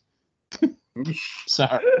shit. So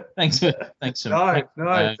thanks for no,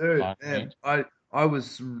 dude, man. I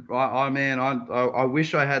wish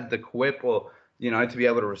I had the quip or to be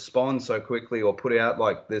able to respond so quickly or put out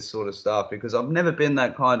like this sort of stuff because I've never been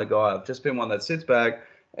that kind of guy. I've just been one that sits back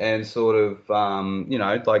and sort of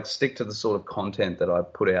like stick to the sort of content that I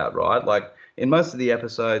put out, right? Like in most of the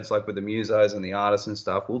episodes, like with the musos and the artists and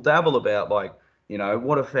stuff, we'll dabble about like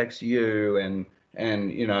what affects you and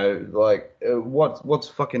what's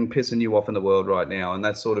fucking pissing you off in the world right now, and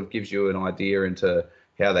that sort of gives you an idea into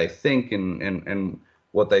how they think and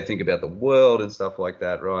what they think about the world and stuff like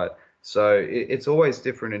that, right? So it's always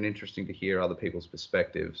different and interesting to hear other people's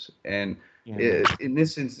perspectives. And in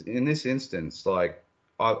this instance, like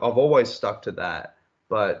I've always stuck to that.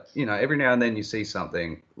 But every now and then you see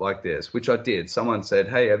something like this, which I did. Someone said,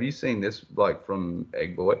 "Hey, have you seen this like from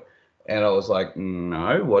Egg Boy?" And I was like,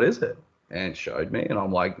 "No, what is it?" And it showed me, and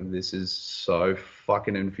I'm like, "This is so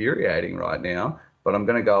fucking infuriating right now." But I'm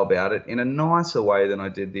going to go about it in a nicer way than I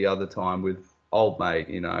did the other time with old mate,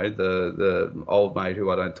 the old mate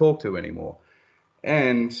who I don't talk to anymore.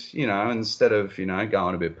 And, instead of,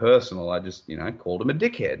 going a bit personal, I just, called him a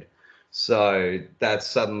dickhead. So that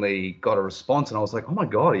suddenly got a response, and I was like, oh my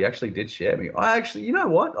God, he actually did share me. I actually, you know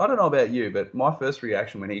what? I don't know about you, but my first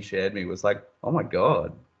reaction when he shared me was like, oh my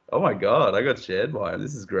God, I got shared by him.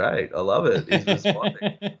 This is great. I love it. He's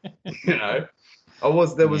responding. you know,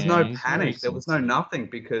 there was no he's very panic. There was no sensitive. nothing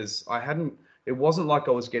because it wasn't like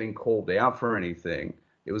I was getting called out for anything.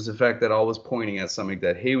 It was the fact that I was pointing out something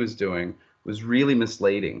that he was doing was really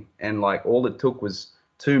misleading. And like all it took was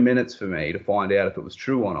 2 minutes for me to find out if it was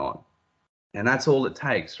true or not. And that's all it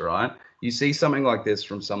takes, right? You see something like this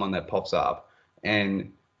from someone that pops up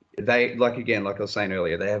and they, like, again, like I was saying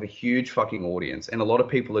earlier, they have a huge fucking audience. And a lot of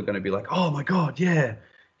people are going to be like, oh my God, yeah,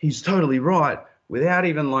 he's totally right, without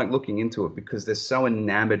even like looking into it because they're so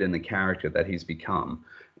enamored in the character that he's become.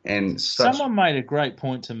 And Someone made a great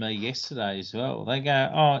point to me yesterday as well. They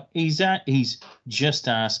go, "Oh, he's just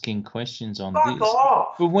asking questions on fuck this,"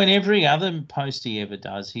 off. but when every other post he ever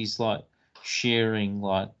does, he's like sharing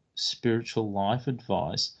like spiritual life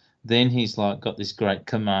advice. Then he's like got this great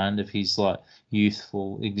command of his like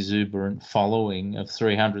youthful, exuberant following of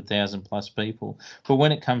 300,000 plus people. But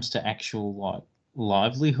when it comes to actual like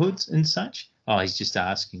livelihoods and such, oh, he's just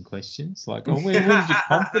asking questions. Like, oh, where did your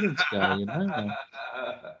confidence go? Like,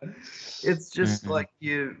 It's just like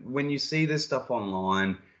when you see this stuff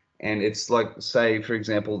online and it's like, say, for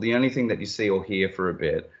example, the only thing that you see or hear for a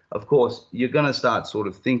bit, of course, you're going to start sort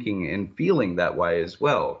of thinking and feeling that way as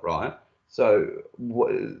well, right? So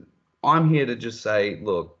I'm here to just say,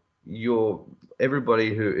 look,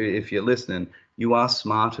 everybody who, if you're listening, you are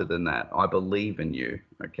smarter than that. I believe in you,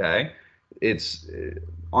 okay? It's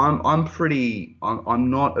I'm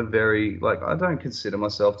not a very, like, I don't consider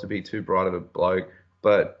myself to be too bright of a bloke,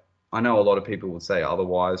 but I know a lot of people would say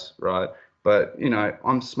otherwise, right? But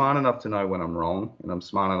I'm smart enough to know when I'm wrong, and I'm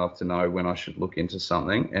smart enough to know when I should look into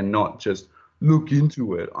something and not just look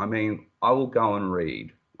into it. I mean, I will go and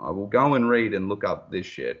read. I will go and read and look up this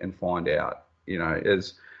shit and find out,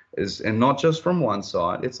 and not just from one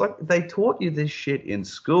side. It's like they taught you this shit in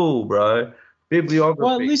school, bro. well,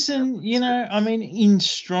 Bibliography. listen, I mean, in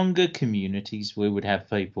stronger communities, we would have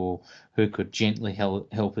people who could gently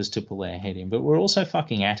help us to pull our head in. But we're also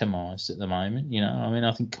fucking atomized at the moment, I mean,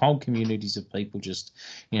 I think whole communities of people just,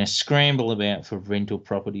 scramble about for rental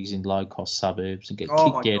properties in low-cost suburbs and get Oh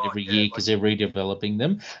my kicked out God, every yeah. year because they're redeveloping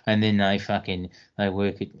them. And then they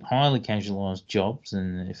work at highly casualised jobs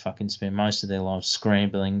and they fucking spend most of their lives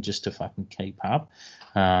scrambling just to fucking keep up.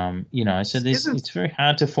 So it's very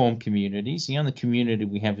hard to form communities. The only community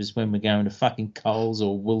we have is when we're going to fucking Coles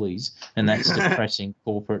or Woolies, and that's depressing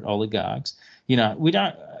corporate oligarchs. We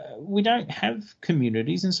don't have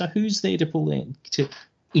communities, and so who's there to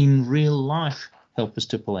in real life help us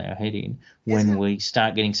to pull our head in when we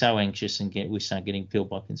start getting so anxious and we start getting filled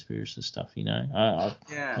by conspiracy stuff? I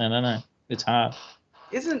don't know. It's hard.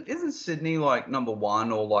 Isn't Sydney like number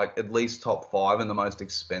one or like at least top five in the most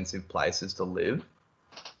expensive places to live?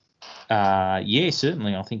 Yeah,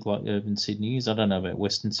 certainly. I think like urban Sydney is. I don't know about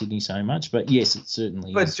Western Sydney so much, but yes, it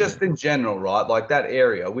certainly But is. just in general, right? Like that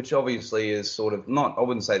area, which obviously is sort of not, I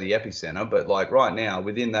wouldn't say the epicenter, but like right now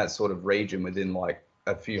within that sort of region, within like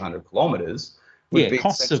a few hundred kilometers, would Yeah, be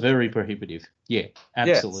costs are essentially, very prohibitive. Yeah,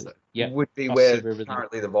 yes, absolutely. Yep, would be costs where of everything.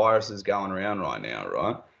 currently the virus is going around right now,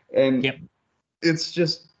 right? And Yep. it's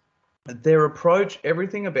just their approach,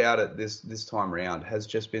 everything about it this time around has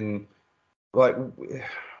just been like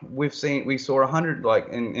we saw 100, like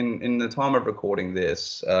in the time of recording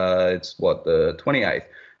this, it's what, the 28th,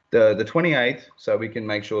 the 28th, so we can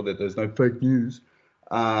make sure that there's no fake news.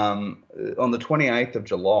 On the 28th of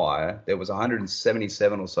July, there was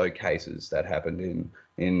 177 or so cases that happened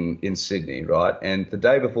in Sydney, right? And the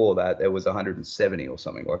day before that, there was 170 or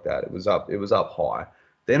something like that. It was up high.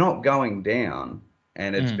 They're not going down,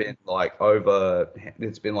 and it's been like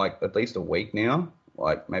it's been like at least a week now,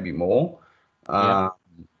 like maybe more,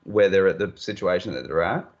 where they're at the situation that they're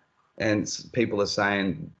at. And people are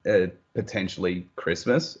saying potentially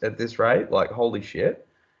Christmas at this rate, like holy shit.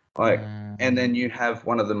 Like, and then you have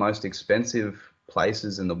one of the most expensive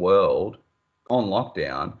places in the world on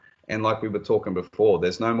lockdown. And like we were talking before,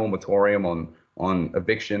 there's no more moratorium on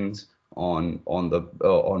evictions, on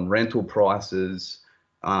rental prices.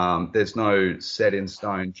 There's no set in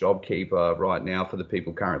stone JobKeeper right now for the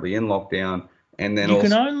people currently in lockdown. And then You also,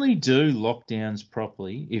 can only do lockdowns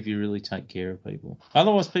properly if you really take care of people.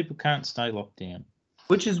 Otherwise, people can't stay locked down.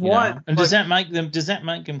 which is You why, know? And does that make them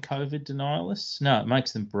COVID denialists? No, it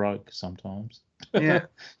makes them broke sometimes. yeah,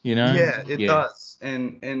 You know? yeah, it Yeah. does.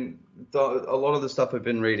 A lot of the stuff I've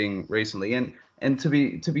been reading recently, and to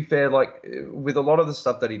be fair, like with a lot of the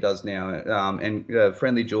stuff that he does now,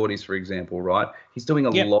 Friendly Jordies, for example, right? He's doing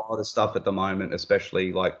a Yep. lot of stuff at the moment,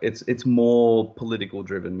 especially like it's more political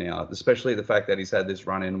driven now, especially the fact that he's had this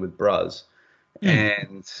run in with Bruz.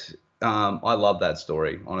 And I love that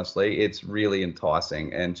story, honestly. It's really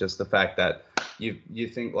enticing. And just the fact that you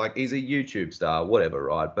think like he's a YouTube star, whatever,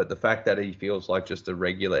 right? But the fact that he feels like just a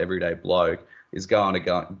regular everyday bloke is going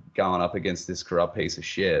up against this corrupt piece of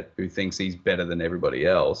shit who thinks he's better than everybody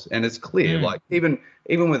else. And it's clear, like even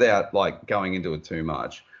without like going into it too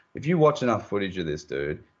much, if you watch enough footage of this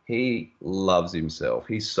dude, he loves himself.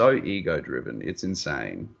 He's so ego driven. It's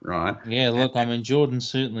insane, right? Yeah, look, I mean, Jordan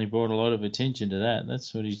certainly brought a lot of attention to that.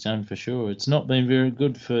 That's what he's done for sure. It's not been very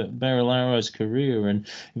good for Barilaro's career. And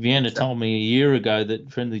if you had told me a year ago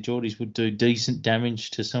that Friendly Jordies would do decent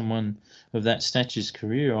damage to someone of that stature's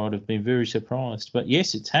career, I'd have been very surprised. But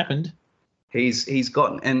yes, it's happened. He's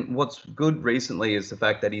gotten, and what's good recently is the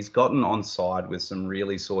fact that he's gotten on side with some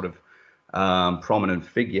really sort of prominent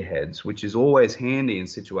figureheads, which is always handy in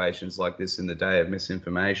situations like this in the day of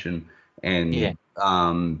misinformation and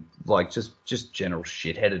like just general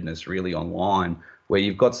shitheadedness really online, where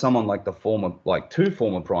you've got someone like two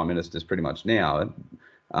former prime ministers pretty much now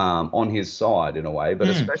on his side in a way, but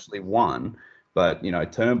especially one. But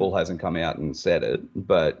Turnbull hasn't come out and said it,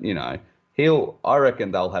 but I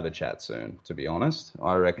reckon they'll have a chat soon, to be honest.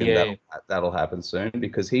 I reckon that'll happen soon,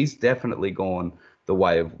 because he's definitely gone the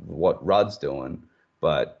way of what Rudd's doing,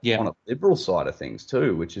 but on a liberal side of things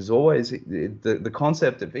too, which is always the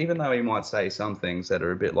concept of, even though he might say some things that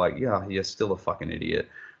are a bit like, yeah, you're still a fucking idiot,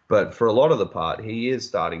 but for a lot of the part, he is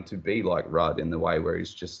starting to be like Rudd in the way where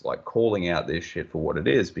he's just like calling out this shit for what it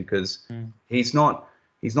is, because he's not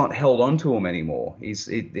held on to him anymore.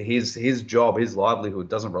 His job, his livelihood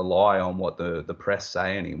doesn't rely on what the press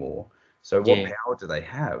say anymore. So what power do they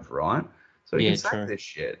have, right? So he can say this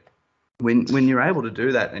shit. When you're able to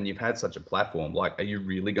do that and you've had such a platform, like, are you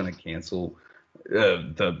really going to cancel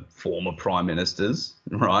the former prime ministers,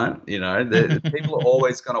 right? The people are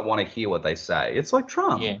always going to want to hear what they say. It's like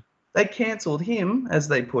Trump. Yeah. They cancelled him, as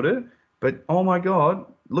they put it, but oh my God,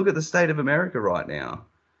 look at the state of America right now.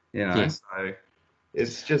 So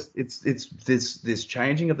it's just it's this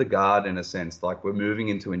changing of the guard, in a sense. Like, we're moving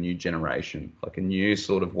into a new generation, like a new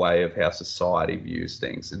sort of way of how society views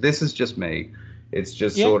things. This is just me. It's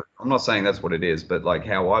just sort of, I'm not saying that's what it is, but like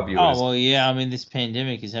how I view it. Oh, well, yeah. I mean, this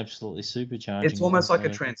pandemic is absolutely supercharging. It's almost like a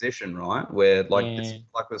transition, right? Where like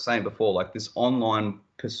like we were saying before, like this online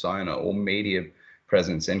persona or media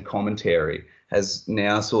presence and commentary has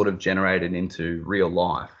now sort of generated into real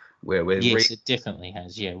life, where we're it definitely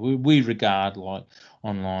has. Yeah, we regard like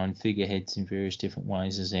online figureheads in various different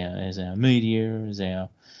ways as our media, as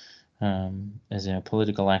our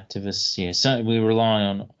political activists. Yeah, so we rely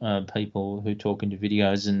on people who talk into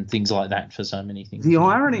videos and things like that for so many things. The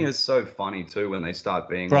irony is so funny too when they start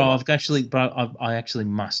being. I actually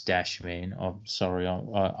must dash, man. I'm sorry,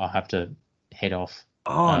 I have to head off.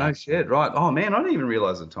 Oh, no shit, right. Oh, man, I didn't even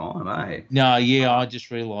realise the time, eh? No, I just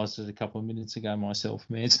realised it a couple of minutes ago myself,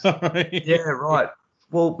 man. Sorry. Yeah, right.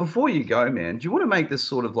 Well, before you go, man, do you want to make this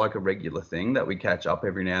sort of like a regular thing that we catch up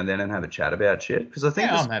every now and then and have a chat about shit? Because I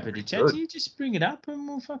think I'm happy to chat to you. Just bring it up and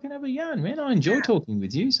we'll fucking have a yarn, man. I enjoy talking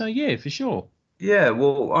with you, so yeah, for sure. Yeah,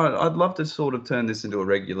 well, I'd love to sort of turn this into a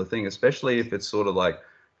regular thing, especially if it's sort of like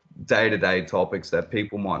day-to-day topics that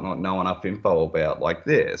people might not know enough info about, like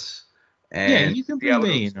this. And you can bring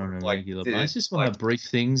me in on a regular basis. We'll have brief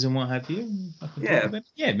things and what have you.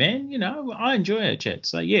 Yeah, man, I enjoy our chat.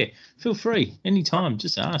 So, yeah, feel free anytime.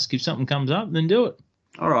 Just ask. If something comes up, then do it.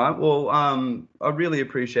 All right. Well, I really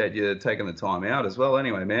appreciate you taking the time out as well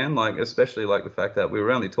anyway, man. Like, especially like the fact that we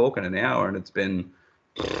were only talking an hour and it's been,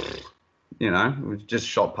 we've just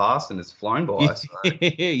shot past and it's flown by. So.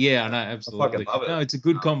 Yeah, I know, absolutely. I fucking love it. No, it's a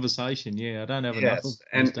good conversation. Yeah, I don't have enough of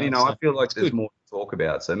and, stuff, I feel like there's more to talk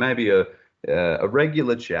about. So maybe a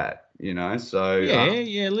regular chat, so.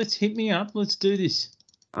 Yeah, let's hit me up. Let's do this.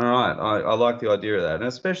 All right. I like the idea of that. And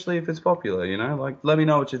especially if it's popular, like, let me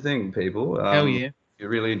know what you think, people. Hell yeah. If you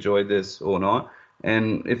really enjoyed this or not.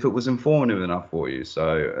 And if it was informative enough for you.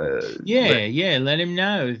 So. Let him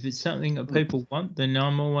know. If it's something that people want, then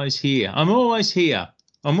I'm always here.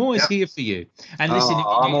 I'm always here for you. And listen,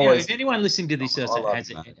 if anyone listening to this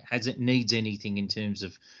needs anything in terms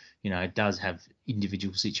of, does have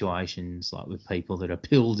individual situations like with people that are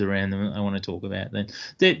pilled around them I want to talk about,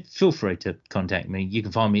 then feel free to contact me. You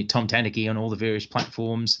can find me at Tom Tanuki on all the various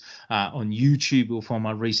platforms. On YouTube, you'll find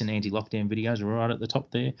my recent anti-lockdown videos right at the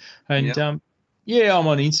top there. And I'm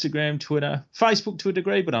on Instagram, Twitter, Facebook to a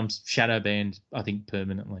degree, but I'm shadow banned, I think,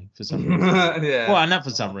 permanently for some reason. Well, not for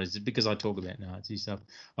some reason, because I talk about Nazi stuff.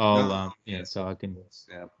 So I can.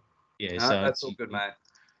 That's all good, mate.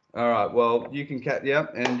 All right. Well, you can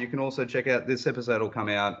and you can also check out this episode will come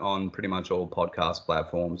out on pretty much all podcast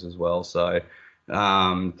platforms as well. So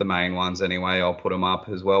the main ones anyway, I'll put them up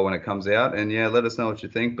as well when it comes out. And let us know what you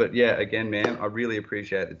think. But again, man, I really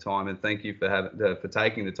appreciate the time and thank you for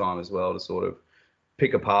taking the time as well to sort of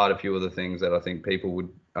pick apart a few of the things that I think people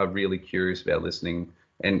are really curious about listening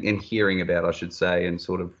and hearing about, I should say, and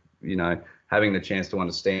sort of, having the chance to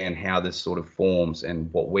understand how this sort of forms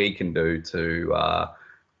and what we can do to,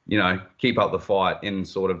 keep up the fight in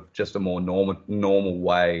sort of just a more normal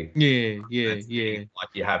way. Like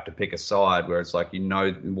you have to pick a side where it's like,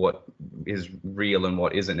 what is real and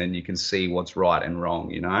what isn't, and you can see what's right and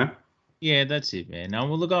wrong, Yeah, that's it, man. No,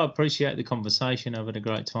 well, look, I appreciate the conversation. I've had a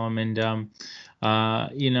great time. And,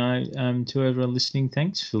 to everyone listening,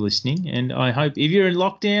 thanks for listening. And I hope if you're in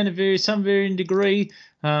lockdown to some varying degree,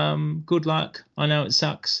 good luck. I know it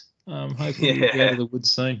sucks. Hopefully you'll be out of the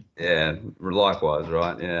woods soon. Yeah, likewise,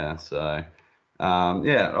 right? Yeah, so, all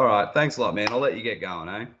right. Thanks a lot, man. I'll let you get going,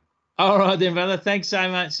 eh? All right then, brother. Thanks so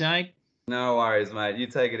much, mate. No worries, mate. You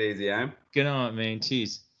take it easy, eh? Good night, man.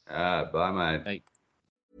 Cheers. Bye, mate. Bye.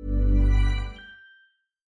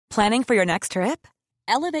 Planning for your next trip?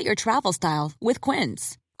 Elevate your travel style with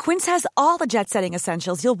Quince. Quince has all the jet-setting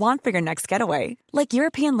essentials you'll want for your next getaway, like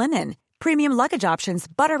European linen, premium luggage options,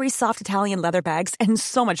 buttery soft Italian leather bags, and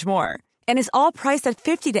so much more. And is all priced at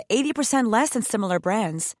 50 to 80% less than similar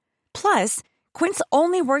brands. Plus, Quince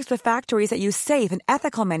only works with factories that use safe and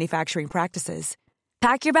ethical manufacturing practices.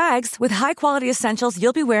 Pack your bags with high-quality essentials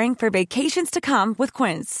you'll be wearing for vacations to come with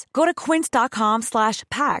Quince. Go to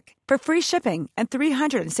quince.com/pack for free shipping and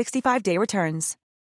 365-day returns.